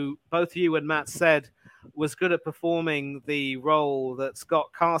 who both you and Matt said was good at performing the role that Scott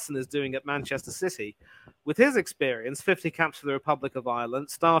Carson is doing at Manchester City. With his experience, 50 caps for the Republic of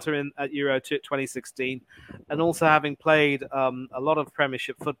Ireland, starter at Euro 2016, and also having played a lot of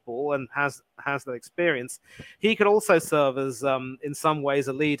Premiership football and has that experience, he could also serve as, in some ways,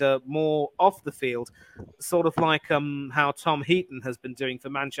 a leader more off the field, sort of like how Tom Heaton has been doing for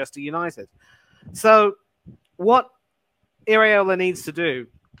Manchester United. So what Iraola needs to do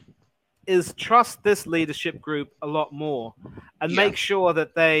is trust this leadership group a lot more and make sure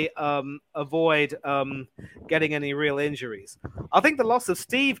that they avoid getting any real injuries. I think the loss of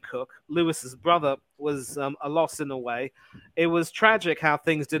Steve Cook, Lewis's brother, was a loss in a way. It was tragic how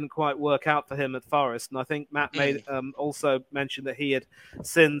things didn't quite work out for him at Forest, and I think Matt also mentioned that he had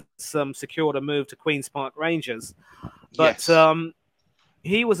since secured a move to Queen's Park Rangers. But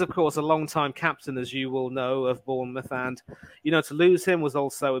he was, of course, a long-time captain, as you will know, of Bournemouth, and, to lose him was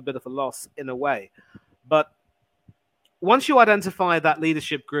also a bit of a loss in a way. But once you identify that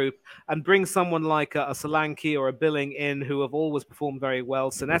leadership group and bring someone like a Solanke or a Billing in, who have always performed very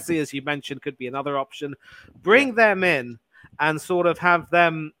well, Senesi, as you mentioned, could be another option, bring them in and sort of have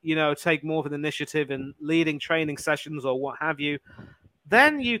them, take more of an initiative in leading training sessions or what have you,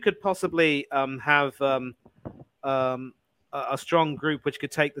 then you could possibly have a strong group which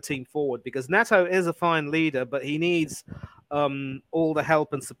could take the team forward, because Neto is a fine leader, but he needs all the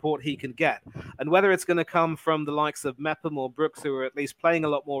help and support he can get. And whether it's going to come from the likes of Mepham or Brooks, who are at least playing a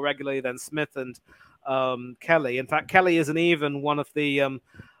lot more regularly than Smith and Kelly. In fact, Kelly isn't even one of the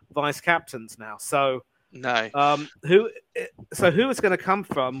vice captains now. So who it's going to come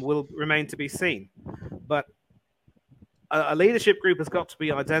from will remain to be seen. But a leadership group has got to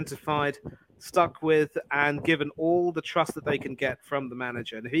be identified, stuck with, and given all the trust that they can get from the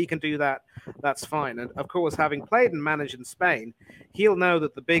manager. And if he can do that, that's fine. And of course, having played and managed in Spain, he'll know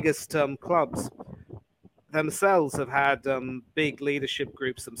that the biggest clubs themselves have had big leadership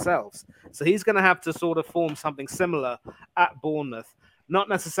groups themselves. So he's going to have to sort of form something similar at Bournemouth. Not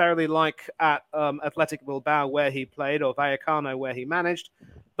necessarily like at Athletic Bilbao, where he played, or Vallecano, where he managed,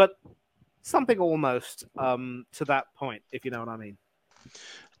 but something almost to that point, if you know what I mean.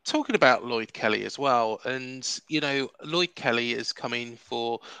 Talking about Lloyd Kelly as well, and Lloyd Kelly has come in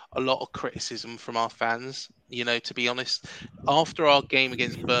for a lot of criticism from our fans. To be honest, after our game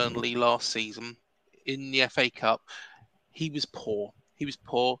against Burnley last season in the FA Cup, he was poor. He was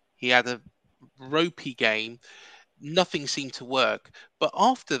poor. He had a ropey game. Nothing seemed to work. But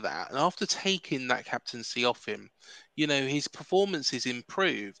after that, and after taking that captaincy off him, his performance is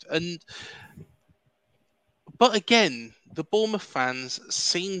improved. But again, the Bournemouth fans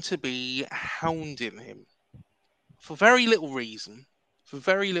seem to be hounding him for very little reason. For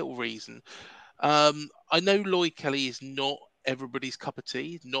very little reason. I know Lloyd Kelly is not everybody's cup of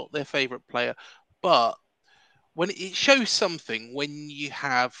tea, not their favourite player, but when it shows something when you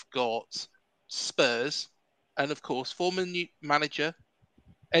have got Spurs and, of course, former manager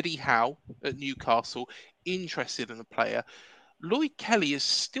Eddie Howe at Newcastle interested in a player. Lloyd Kelly has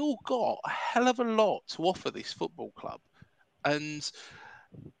still got a hell of a lot to offer this football club. And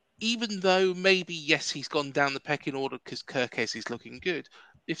even though maybe, yes, he's gone down the pecking order because Kirkes is looking good,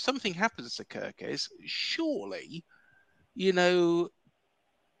 if something happens to Kirkes, surely,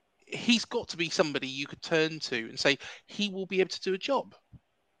 he's got to be somebody you could turn to and say he will be able to do a job.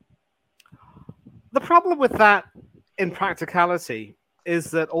 The problem with that, in practicality,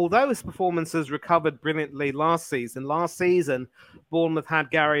 is that although his performances recovered brilliantly last season, Bournemouth had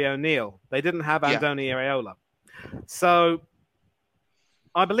Gary O'Neill. They didn't have Andoni Iraola. So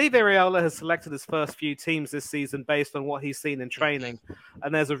I believe Iraola has selected his first few teams this season based on what he's seen in training,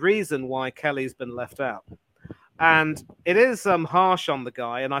 and there's a reason why Kelly's been left out. And it is harsh on the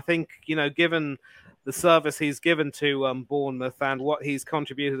guy, and I think, given the service he's given to Bournemouth and what he's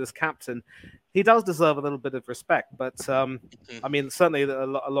contributed as captain, he does deserve a little bit of respect. But, I mean, certainly a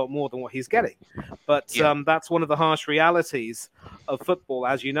lot more than what he's getting. But that's one of the harsh realities of football,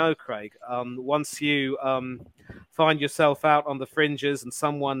 as you know, Craig. Once you find yourself out on the fringes and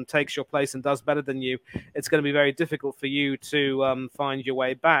someone takes your place and does better than you, it's going to be very difficult for you to find your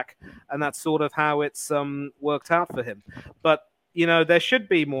way back. And that's sort of how it's worked out for him. But there should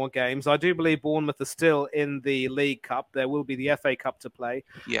be more games. I do believe Bournemouth are still in the League Cup. There will be the FA Cup to play.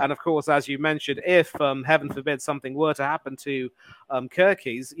 Yeah. And, of course, as you mentioned, if, heaven forbid, something were to happen to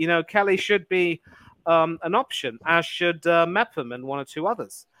Kirkes, Kelly should be an option, as should Mepham and one or two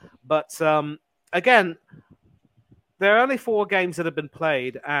others. But, again, there are only 4 games that have been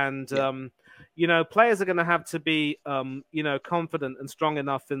played, and players are going to have to be, confident and strong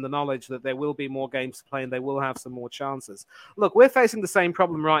enough in the knowledge that there will be more games to play and they will have some more chances. Look, we're facing the same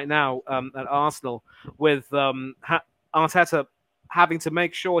problem right now at Arsenal with Arteta having to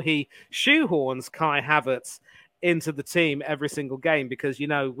make sure he shoehorns Kai Havertz into the team every single game because,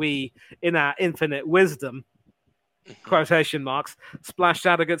 we, in our infinite wisdom, quotation marks, splashed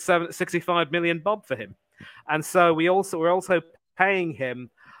out a good 65 million bob for him. And so we're also paying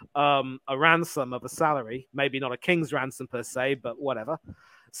him a ransom of a salary, maybe not a king's ransom per se, but whatever.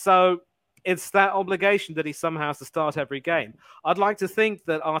 So it's that obligation that he somehow has to start every game. I'd like to think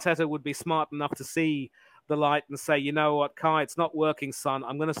that Arteta would be smart enough to see the light and say, you know what, Kai, it's not working, son.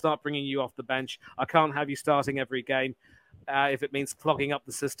 I'm going to start bringing you off the bench. I can't have you starting every game if it means clogging up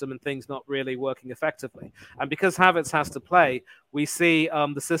the system and things not really working effectively. And because Havertz has to play, we see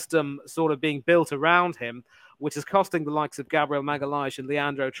the system sort of being built around him, which is costing the likes of Gabriel Magalhaes and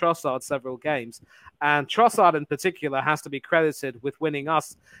Leandro Trossard several games. And Trossard in particular has to be credited with winning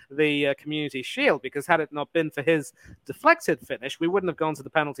us the Community Shield, because had it not been for his deflected finish, we wouldn't have gone to the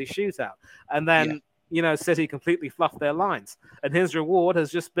penalty shootout. And then, City completely fluffed their lines. And his reward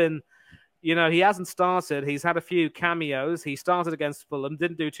has just been, he hasn't started. He's had a few cameos. He started against Fulham,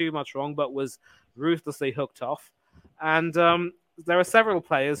 didn't do too much wrong, but was ruthlessly hooked off. And there are several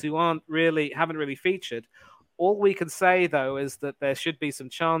players who haven't really featured. All we can say, though, is that there should be some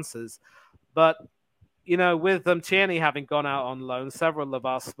chances. But, with Tierney having gone out on loan, several of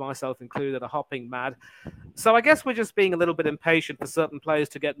us, myself included, are hopping mad. So I guess we're just being a little bit impatient for certain players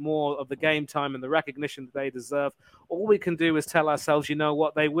to get more of the game time and the recognition that they deserve. All we can do is tell ourselves,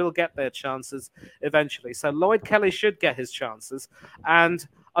 they will get their chances eventually. So Lloyd Kelly should get his chances. And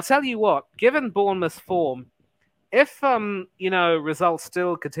I'll tell you what, given Bournemouth's form, if, results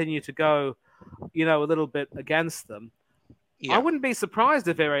still continue to go a little bit against them, I wouldn't be surprised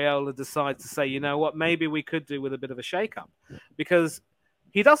if Iraola decides to say, maybe we could do with a bit of a shake-up, because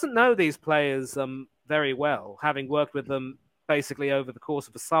he doesn't know these players very well, having worked with them basically over the course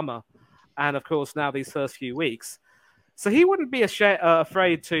of the summer and, of course, now these first few weeks. So he wouldn't be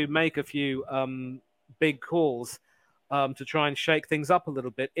afraid to make a few big calls to try and shake things up a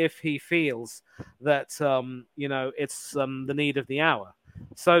little bit if he feels that, it's the need of the hour.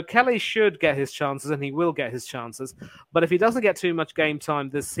 So Kelly should get his chances, and he will get his chances. But if he doesn't get too much game time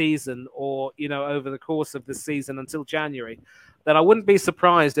this season, or over the course of this season until January, then I wouldn't be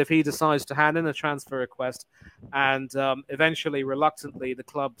surprised if he decides to hand in a transfer request, and eventually, reluctantly, the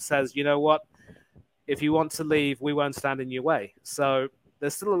club says, you know what, if you want to leave, we won't stand in your way. So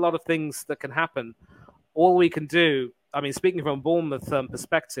there's still a lot of things that can happen. All we can do, I mean, speaking from a Bournemouth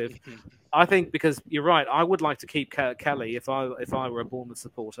perspective, I think, because you're right, I would like to keep Kelly if I were a Bournemouth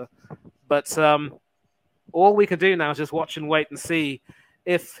supporter. But all we can do now is just watch and wait and see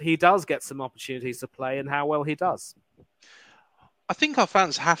if he does get some opportunities to play and how well he does. I think our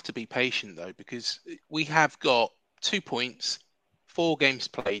fans have to be patient, though, because we have got 2 points, 4 games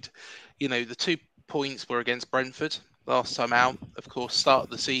played. The 2 points were against Brentford last time out. Of course, start of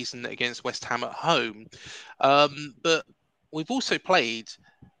the season against West Ham at home. But we've also played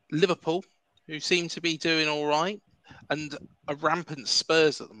Liverpool, who seem to be doing all right, and a rampant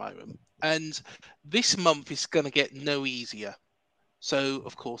Spurs at the moment. And this month is going to get no easier. So,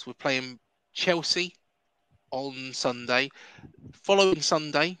 of course, we're playing Chelsea on Sunday. Following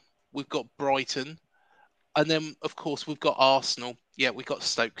Sunday, we've got Brighton. And then, of course, we've got Arsenal. Yeah, we've got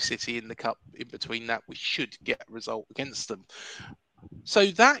Stoke City in the cup. In between that, we should get a result against them. So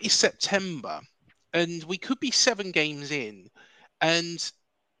that is September. And we could be 7 games in. And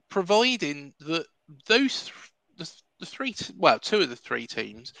providing that the 2 of the 3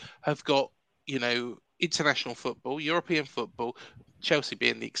 teams have got, international football, European football, Chelsea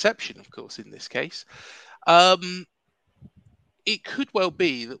being the exception, of course, in this case, it could well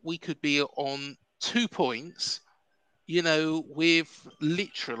be that we could be on 2 points, with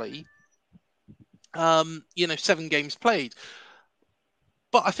literally, 7 games played.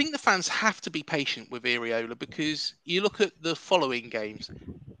 But I think the fans have to be patient with Iriola, because you look at the following games: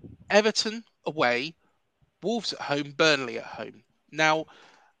 Everton away, Wolves at home, Burnley at home. Now,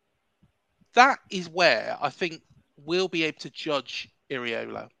 that is where I think we'll be able to judge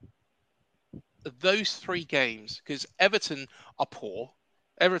Iriola. Those 3 games, because Everton are poor,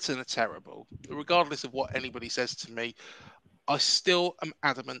 Everton are terrible. Regardless of what anybody says to me, I still am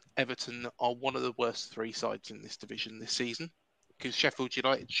adamant Everton are one of the worst 3 sides in this division this season, because Sheffield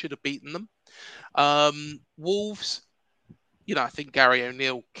United should have beaten them. Wolves, I think Gary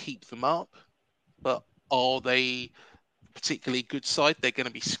O'Neill keep them up, but are they a particularly good side? They're going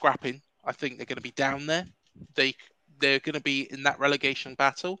to be scrapping. I think they're going to be down there. They're going to be in that relegation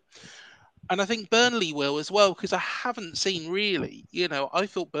battle. And I think Burnley will as well, because I haven't seen really, I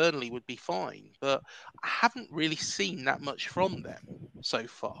thought Burnley would be fine, but I haven't really seen that much from them so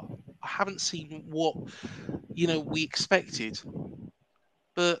far. I haven't seen what, we expected.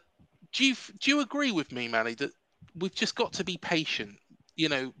 But do you agree with me, Manny, that we've just got to be patient?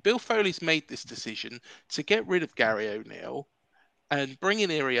 Bill Foley's made this decision to get rid of Gary O'Neill and bring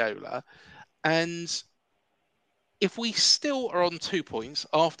in Iriola. And if we still are on 2 points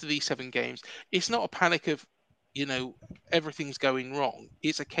after these 7 games, it's not a panic of, everything's going wrong.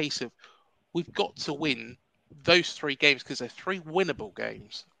 It's a case of we've got to win those 3 games, because they're 3 winnable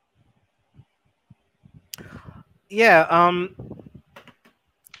games. Yeah,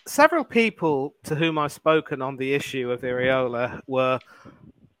 several people to whom I've spoken on the issue of Iriola were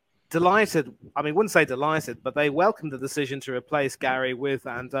delighted. I mean, wouldn't say delighted, but they welcomed the decision to replace Gary with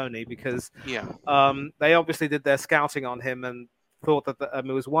Andoni, because they obviously did their scouting on him and thought that it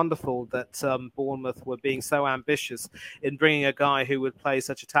was wonderful that Bournemouth were being so ambitious in bringing a guy who would play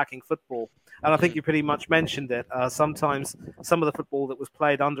such attacking football. And I think you pretty much mentioned it. Sometimes some of the football that was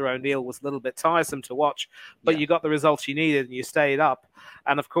played under O'Neill was a little bit tiresome to watch, but you got the results you needed and you stayed up.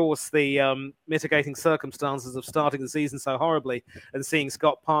 And of course, the mitigating circumstances of starting the season so horribly and seeing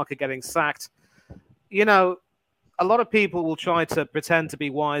Scott Parker getting sacked. A lot of people will try to pretend to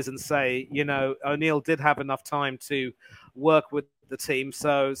be wise and say, O'Neill did have enough time to work with the team.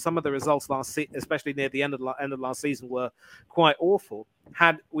 So some of the results especially near the end of last season, were quite awful.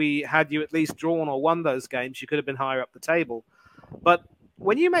 Had you at least drawn or won those games, you could have been higher up the table. But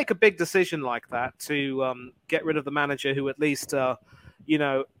when you make a big decision like that to get rid of the manager who at least,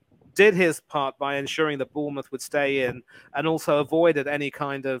 did his part by ensuring that Bournemouth would stay in and also avoided any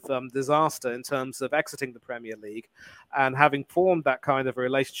kind of disaster in terms of exiting the Premier League, and having formed that kind of a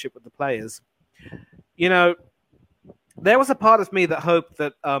relationship with the players, there was a part of me that hoped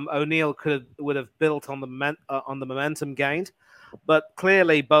that O'Neill would have built on the momentum gained, but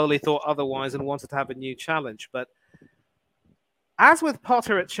clearly Bowley thought otherwise and wanted to have a new challenge. But as with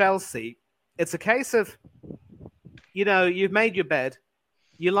Potter at Chelsea, it's a case of, you've made your bed,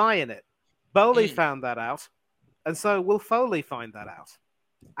 you lie in it. Bowley found that out, and so will Foley find that out.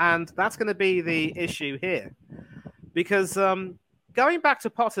 And that's going to be the issue here. Because going back to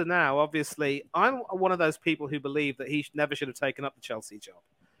Potter now, obviously, I'm one of those people who believe that he never should have taken up the Chelsea job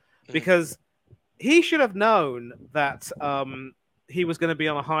because he should have known that he was going to be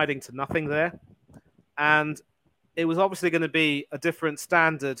on a hiding to nothing there. And it was obviously going to be a different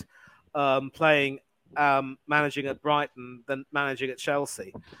standard playing, managing at Brighton than managing at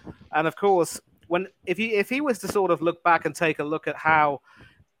Chelsea. And of course, if he was to sort of look back and take a look at how,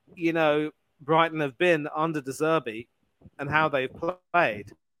 Brighton have been under De Zerbi and how they've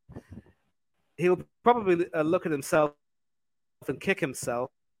played, he'll probably look at himself and kick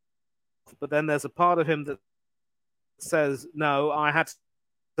himself. But then there's a part of him that says, no, I had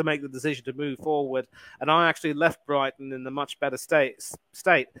to make the decision to move forward, and I actually left Brighton in a much better state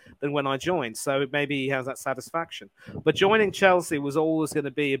than when I joined, so maybe he has that satisfaction. But joining Chelsea was always going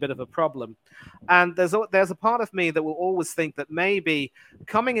to be a bit of a problem, and there's a part of me that will always think that maybe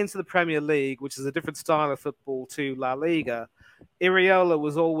coming into the Premier League, which is a different style of football to La Liga, Iraola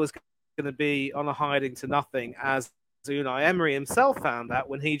was always going to be on a hiding to nothing, as Unai Emery himself found out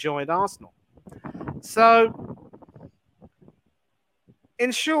when he joined Arsenal. So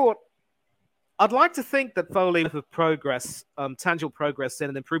in short, I'd like to think that Foley, with progress, tangible progress in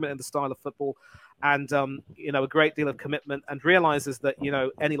an improvement in the style of football, and a great deal of commitment, and realizes that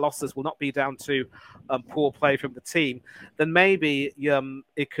any losses will not be down to poor play from the team, then maybe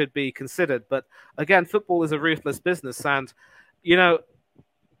it could be considered. But again, football is a ruthless business, and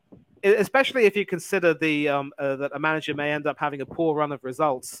especially if you consider that a manager may end up having a poor run of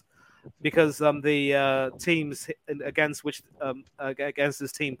results, because the teams against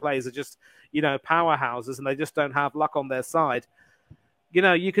his team plays are just powerhouses, and they just don't have luck on their side.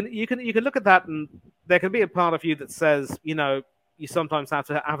 You can look at that, and there can be a part of you that says you sometimes have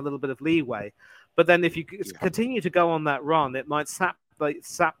to have a little bit of leeway, but then if you continue to go on that run, it might sap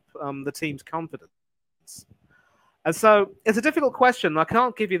the team's confidence. And so it's a difficult question. I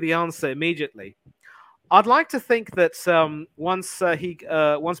can't give you the answer immediately. I'd like to think that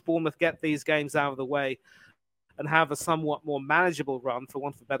once Bournemouth get these games out of the way and have a somewhat more manageable run, for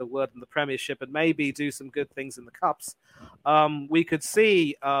want of a better word, in the Premiership, and maybe do some good things in the Cups, we could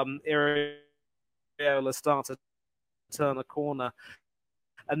see Iraola start to turn a corner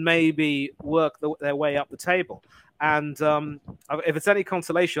and maybe work their way up the table. And if it's any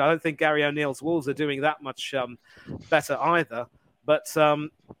consolation, I don't think Gary O'Neill's Wolves are doing that much better either. But,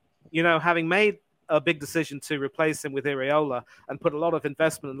 having made a big decision to replace him with Iraola and put a lot of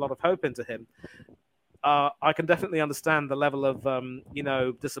investment and a lot of hope into him, I can definitely understand the level of,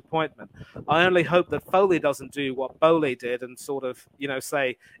 disappointment. I only hope that Foley doesn't do what Bowley did and sort of,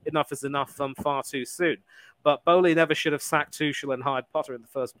 say enough is enough far too soon. But Bowley never should have sacked Tuchel and hired Potter in the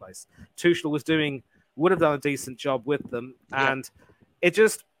first place. Tuchel would have done a decent job with them, and it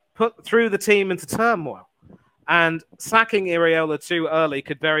just threw the team into turmoil. And sacking Iraola too early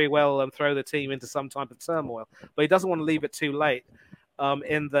could very well throw the team into some type of turmoil. But he doesn't want to leave it too late,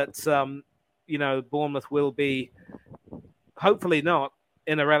 in that, Bournemouth will be, hopefully not,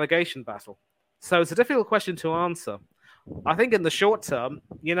 in a relegation battle. So it's a difficult question to answer. I think in the short term,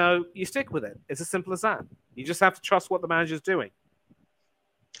 you stick with it. It's as simple as that. You just have to trust what the manager's doing.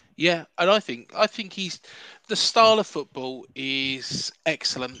 Yeah, and I think the style of football is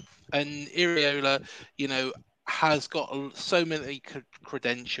excellent, and Iraola, has got so many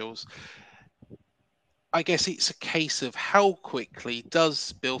credentials. I guess it's a case of how quickly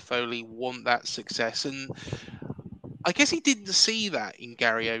does Bill Foley want that success, and I guess he didn't see that in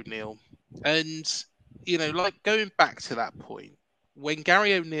Gary O'Neill. And like going back to that point when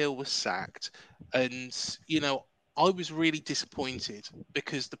Gary O'Neill was sacked, and I was really disappointed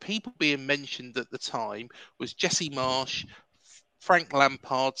because the people being mentioned at the time was Jesse Marsh, Frank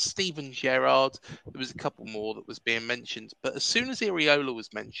Lampard, Steven Gerrard. There was a couple more that was being mentioned. But as soon as Iraola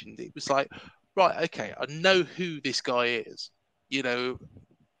was mentioned, it was like, right, okay, I know who this guy is.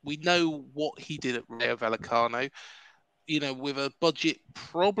 We know what he did at Rayo Vallecano, with a budget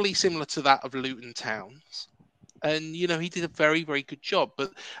probably similar to that of Luton Town's. And, he did a very, very good job.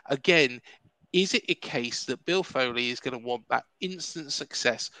 But again, is it a case that Bill Foley is going to want that instant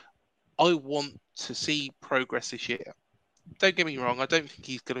success? I want to see progress this year. Don't get me wrong, I don't think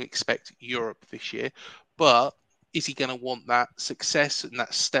he's going to expect Europe this year, but is he going to want that success and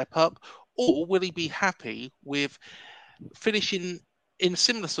that step up, or will he be happy with finishing in a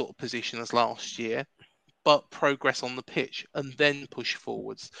similar sort of position as last year, but progress on the pitch and then push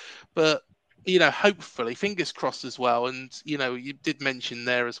forwards? But hopefully, fingers crossed as well. And you did mention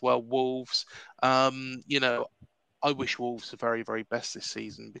there as well, Wolves. I wish Wolves the very, very best this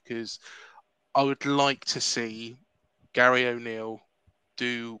season, because I would like to see Gary O'Neill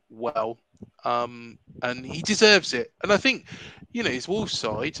do well And he deserves it. And I think, his Wolves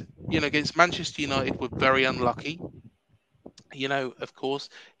side, against Manchester United were very unlucky. Of course,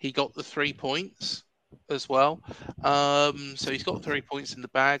 he got the 3 points as well. So he's got 3 points in the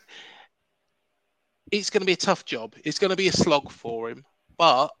bag. It's going to be a tough job. It's going to be a slog for him.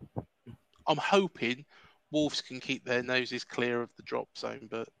 But I'm hoping Wolves can keep their noses clear of the drop zone.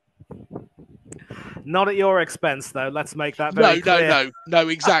 But not at your expense, though. Let's make that very clear. No,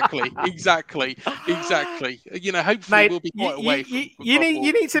 exactly. Hopefully Mate, we'll be quite away from you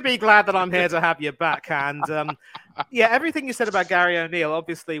need to be glad that I'm here to have your back. And yeah, everything you said about Gary O'Neill,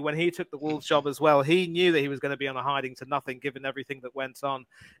 obviously, when he took the Wolves job as well, he knew that he was going to be on a hiding to nothing, given everything that went on,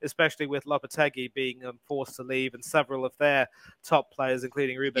 especially with Lopetegui being forced to leave and several of their top players,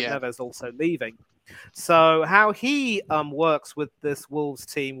 including Ruben Neves, also leaving. So how he works with this Wolves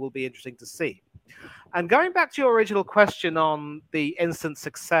team will be interesting to see. And going back to your original question on the instant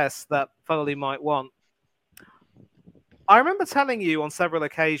success that Foley might want, I remember telling you on several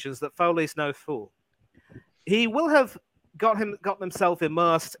occasions that Foley's no fool. He will have gotten himself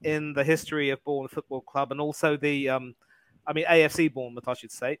immersed in the history of Bournemouth Football Club and also the, AFC Bournemouth, I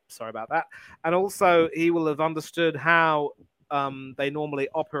should say. Sorry about that. And also he will have understood how they normally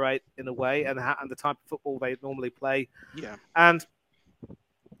operate in a way and the type of football they normally play. Yeah. And,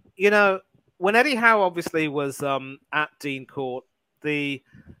 when Eddie Howe obviously was at Dean Court, the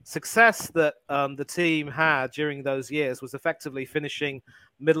success that the team had during those years was effectively finishing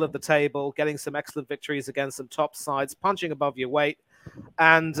middle of the table, getting some excellent victories against some top sides, punching above your weight.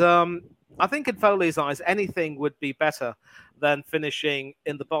 And I think in Foley's eyes, anything would be better than finishing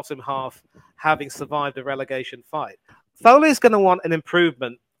in the bottom half, having survived a relegation fight. Foley's going to want an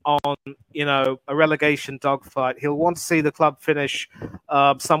improvement on, a relegation dogfight. He'll want to see the club finish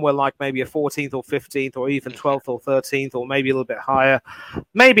somewhere like maybe a 14th or 15th or even 12th or 13th or maybe a little bit higher.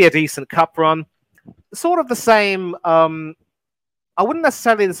 Maybe a decent cup run. Sort of the same, I wouldn't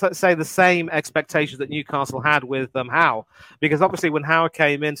necessarily say the same expectations that Newcastle had with Howe, because obviously when Howe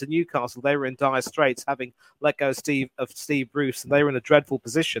came into Newcastle, they were in dire straits, having let go of Steve Bruce, and they were in a dreadful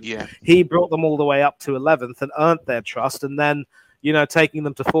position. Yeah. He brought them all the way up to 11th and earned their trust, and then taking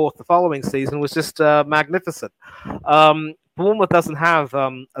them to 4th the following season was just magnificent. Bournemouth doesn't have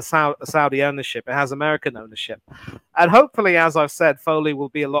a Saudi ownership. It has American ownership. And hopefully, as I've said, Foley will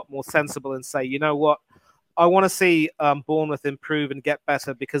be a lot more sensible and say, you know what, I want to see Bournemouth improve and get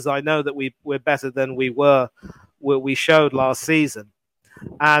better because I know that we're better than we showed last season.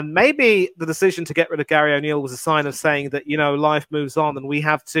 And maybe the decision to get rid of Gary O'Neill was a sign of saying that, life moves on and we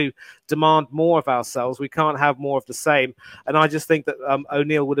have to demand more of ourselves. We can't have more of the same. And I just think that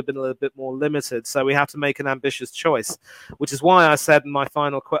O'Neill would have been a little bit more limited. So we have to make an ambitious choice, which is why I said in my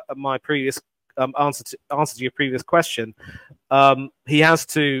my previous answer to your previous question, he has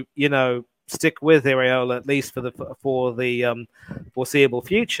to, stick with Iraola at least for the foreseeable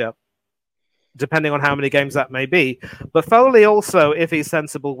future, depending on how many games that may be. But Foley also, if he's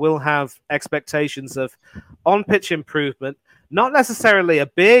sensible, will have expectations of on-pitch improvement, not necessarily a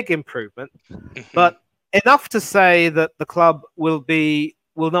big improvement, but enough to say that the club will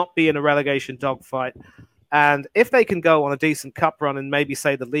not be in a relegation dogfight. And if they can go on a decent cup run and maybe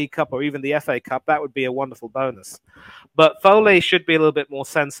say the League Cup or even the FA Cup, that would be a wonderful bonus. But Foley should be a little bit more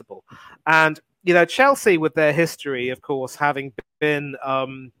sensible. And, Chelsea, with their history, of course, having been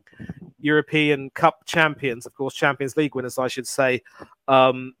European Cup champions, of course, Champions League winners, I should say,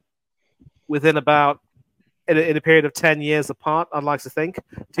 within about, in a period of 10 years apart, I'd like to think,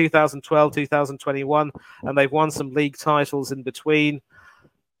 2012, 2021, and they've won some league titles in between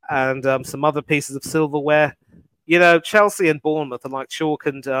and some other pieces of silverware. Chelsea and Bournemouth are like chalk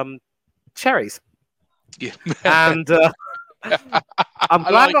and cherries. Yeah. And I'm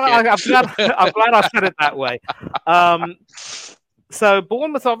glad I said it that way. So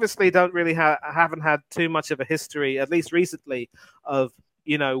Bournemouth obviously haven't had too much of a history, at least recently, of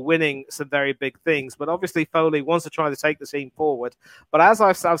winning some very big things. But obviously Foley wants to try to take the team forward. But as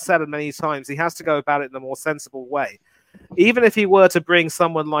I've said many times, he has to go about it in a more sensible way. Even if he were to bring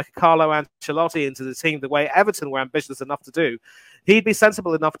someone like Carlo Ancelotti into the team, the way Everton were ambitious enough to do, he'd be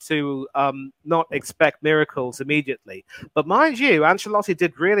sensible enough to not expect miracles immediately. But mind you, Ancelotti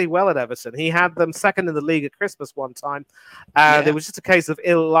did really well at Everton. He had them second in the league at Christmas one time, and it was just a case of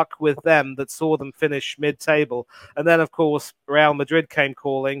ill luck with them that saw them finish mid-table. And then, of course, Real Madrid came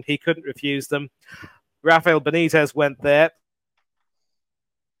calling. He couldn't refuse them. Rafael Benitez went there,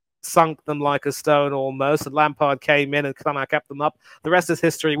 sunk them like a stone almost, and Lampard came in and kind of kept them up. The rest is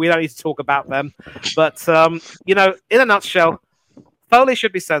history. We don't need to talk about them. But, in a nutshell, Foley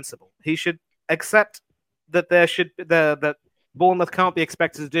should be sensible. He should accept that that Bournemouth can't be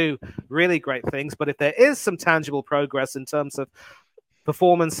expected to do really great things, but if there is some tangible progress in terms of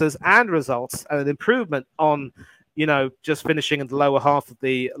performances and results and an improvement on, just finishing in the lower part of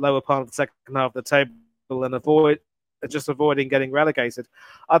the second half of the table and avoiding getting relegated,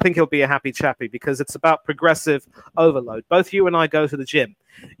 I think he'll be a happy chappy, because it's about progressive overload. Both you and I go to the gym.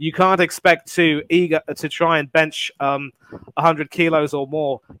 You can't expect to try and bench 100 kilos or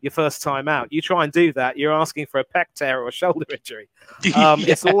more your first time out. You try and do that, you're asking for a pec tear or a shoulder injury.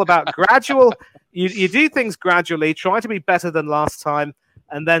 It's all about gradual. You do things gradually, try to be better than last time,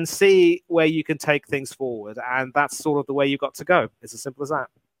 and then see where you can take things forward. And that's sort of the way you've got to go. It's as simple as that.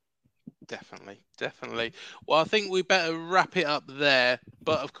 Definitely. Well, I think we better wrap it up there.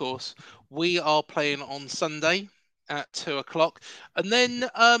 But of course, we are playing on Sunday at 2:00, and then,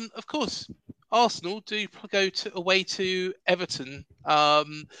 of course, Arsenal do go away to Everton a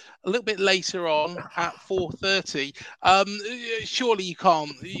little bit later on at 4:30. Surely you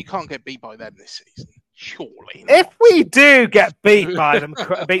can't get beat by them this season. Surely not. If we do get beaten by them,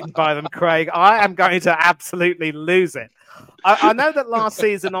 Craig, I am going to absolutely lose it. I know that last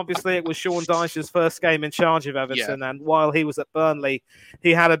season, obviously, it was Sean Dyche's first game in charge of Everton, and while he was at Burnley,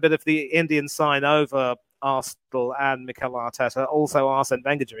 he had a bit of the Indian sign over Arsenal and Mikel Arteta, also Arsene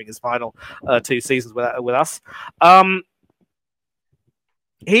Wenger during his final 2 seasons with us.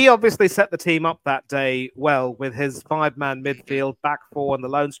 He obviously set the team up that day well with his 5-man midfield, back 4 and the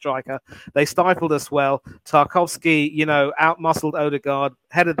lone striker. They stifled us well. Tarkowski, outmuscled Odegaard,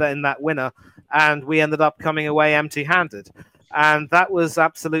 headed in that winner, and we ended up coming away empty-handed. And that was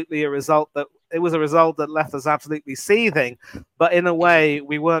absolutely a result that left us absolutely seething. But in a way,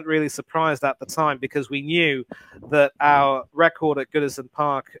 we weren't really surprised at the time, because we knew that our record at Goodison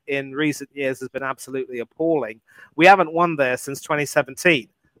Park in recent years has been absolutely appalling. We haven't won there since 2017.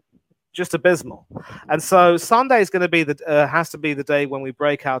 Just abysmal. And so Sunday is going to be has to be the day when we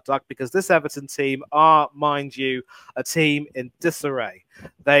break our duck, because this Everton team are, mind you, a team in disarray.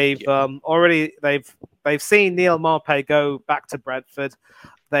 They've seen Neil Maupay go back to Brentford.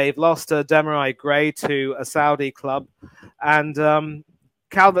 They've lost Demarai Gray to a Saudi club, and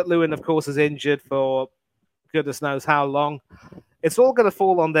Calvert-Lewin, of course, is injured for goodness knows how long. It's all going to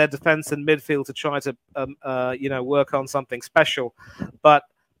fall on their defense and midfield to try to work on something special, but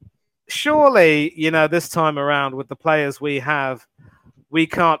surely, this time around with the players we have, we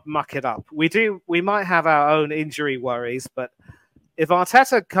can't muck it up. We might have our own injury worries, but if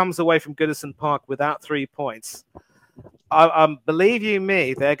Arteta comes away from Goodison Park without 3 points, believe you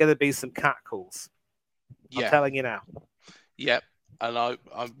me, there are going to be some catcalls. I'm telling you now. Yep, and I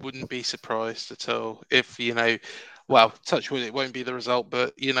wouldn't be surprised at all if, well, touch wood, it won't be the result,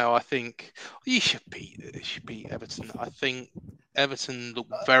 but, I think you should beat Everton. I think Everton look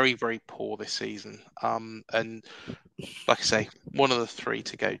very, very poor this season. And like I say, one of the 3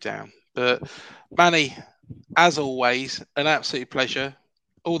 to go down. But Manny, as always, an absolute pleasure.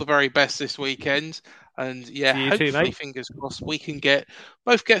 All the very best this weekend. And hopefully, too, fingers crossed, we can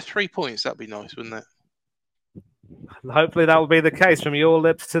both get 3 points. That'd be nice, wouldn't it? Hopefully that will be the case, from your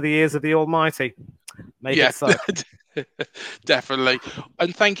lips to the ears of the Almighty. Make it so. Definitely.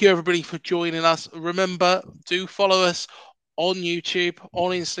 And thank you, everybody, for joining us. Remember, do follow us on YouTube,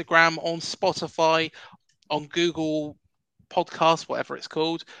 on Instagram, on Spotify, on Google Podcasts, whatever it's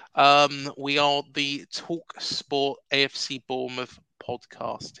called. We are the Talk Sport AFC Bournemouth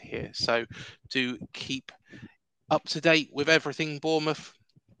podcast here. So do keep up to date with everything Bournemouth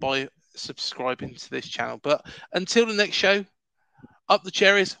by subscribing to this channel. But until the next show, up the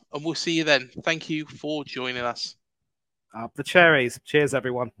cherries, and we'll see you then. Thank you for joining us. Up the cherries. Cheers,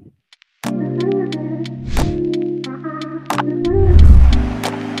 everyone.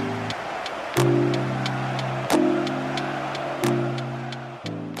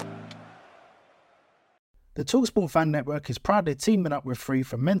 The TalkSport Fan Network is proudly teaming up with Free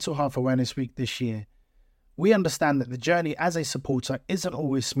for Mental Health Awareness Week this year. We understand that the journey as a supporter isn't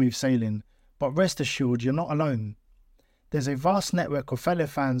always smooth sailing, but rest assured you're not alone. There's a vast network of fellow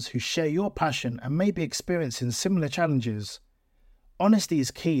fans who share your passion and may be experiencing similar challenges. Honesty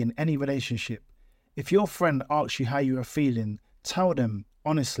is key in any relationship. If your friend asks you how you are feeling, tell them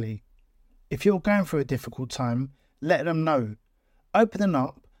honestly. If you're going through a difficult time, let them know. Opening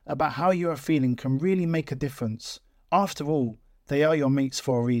up about how you are feeling can really make a difference. After all, they are your mates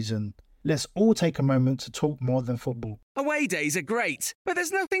for a reason. Let's all take a moment to talk more than football. Away days are great, but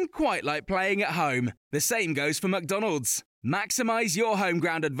there's nothing quite like playing at home. The same goes for McDonald's. Maximise your home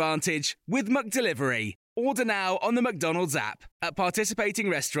ground advantage with McDelivery. Order now on the McDonald's app. At participating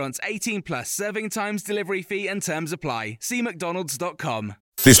restaurants, 18 plus, serving times, delivery fee and terms apply. See mcdonalds.com.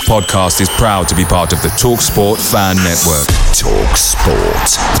 This podcast is proud to be part of the TalkSport Fan Network.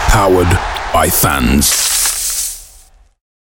 TalkSport. Powered by fans.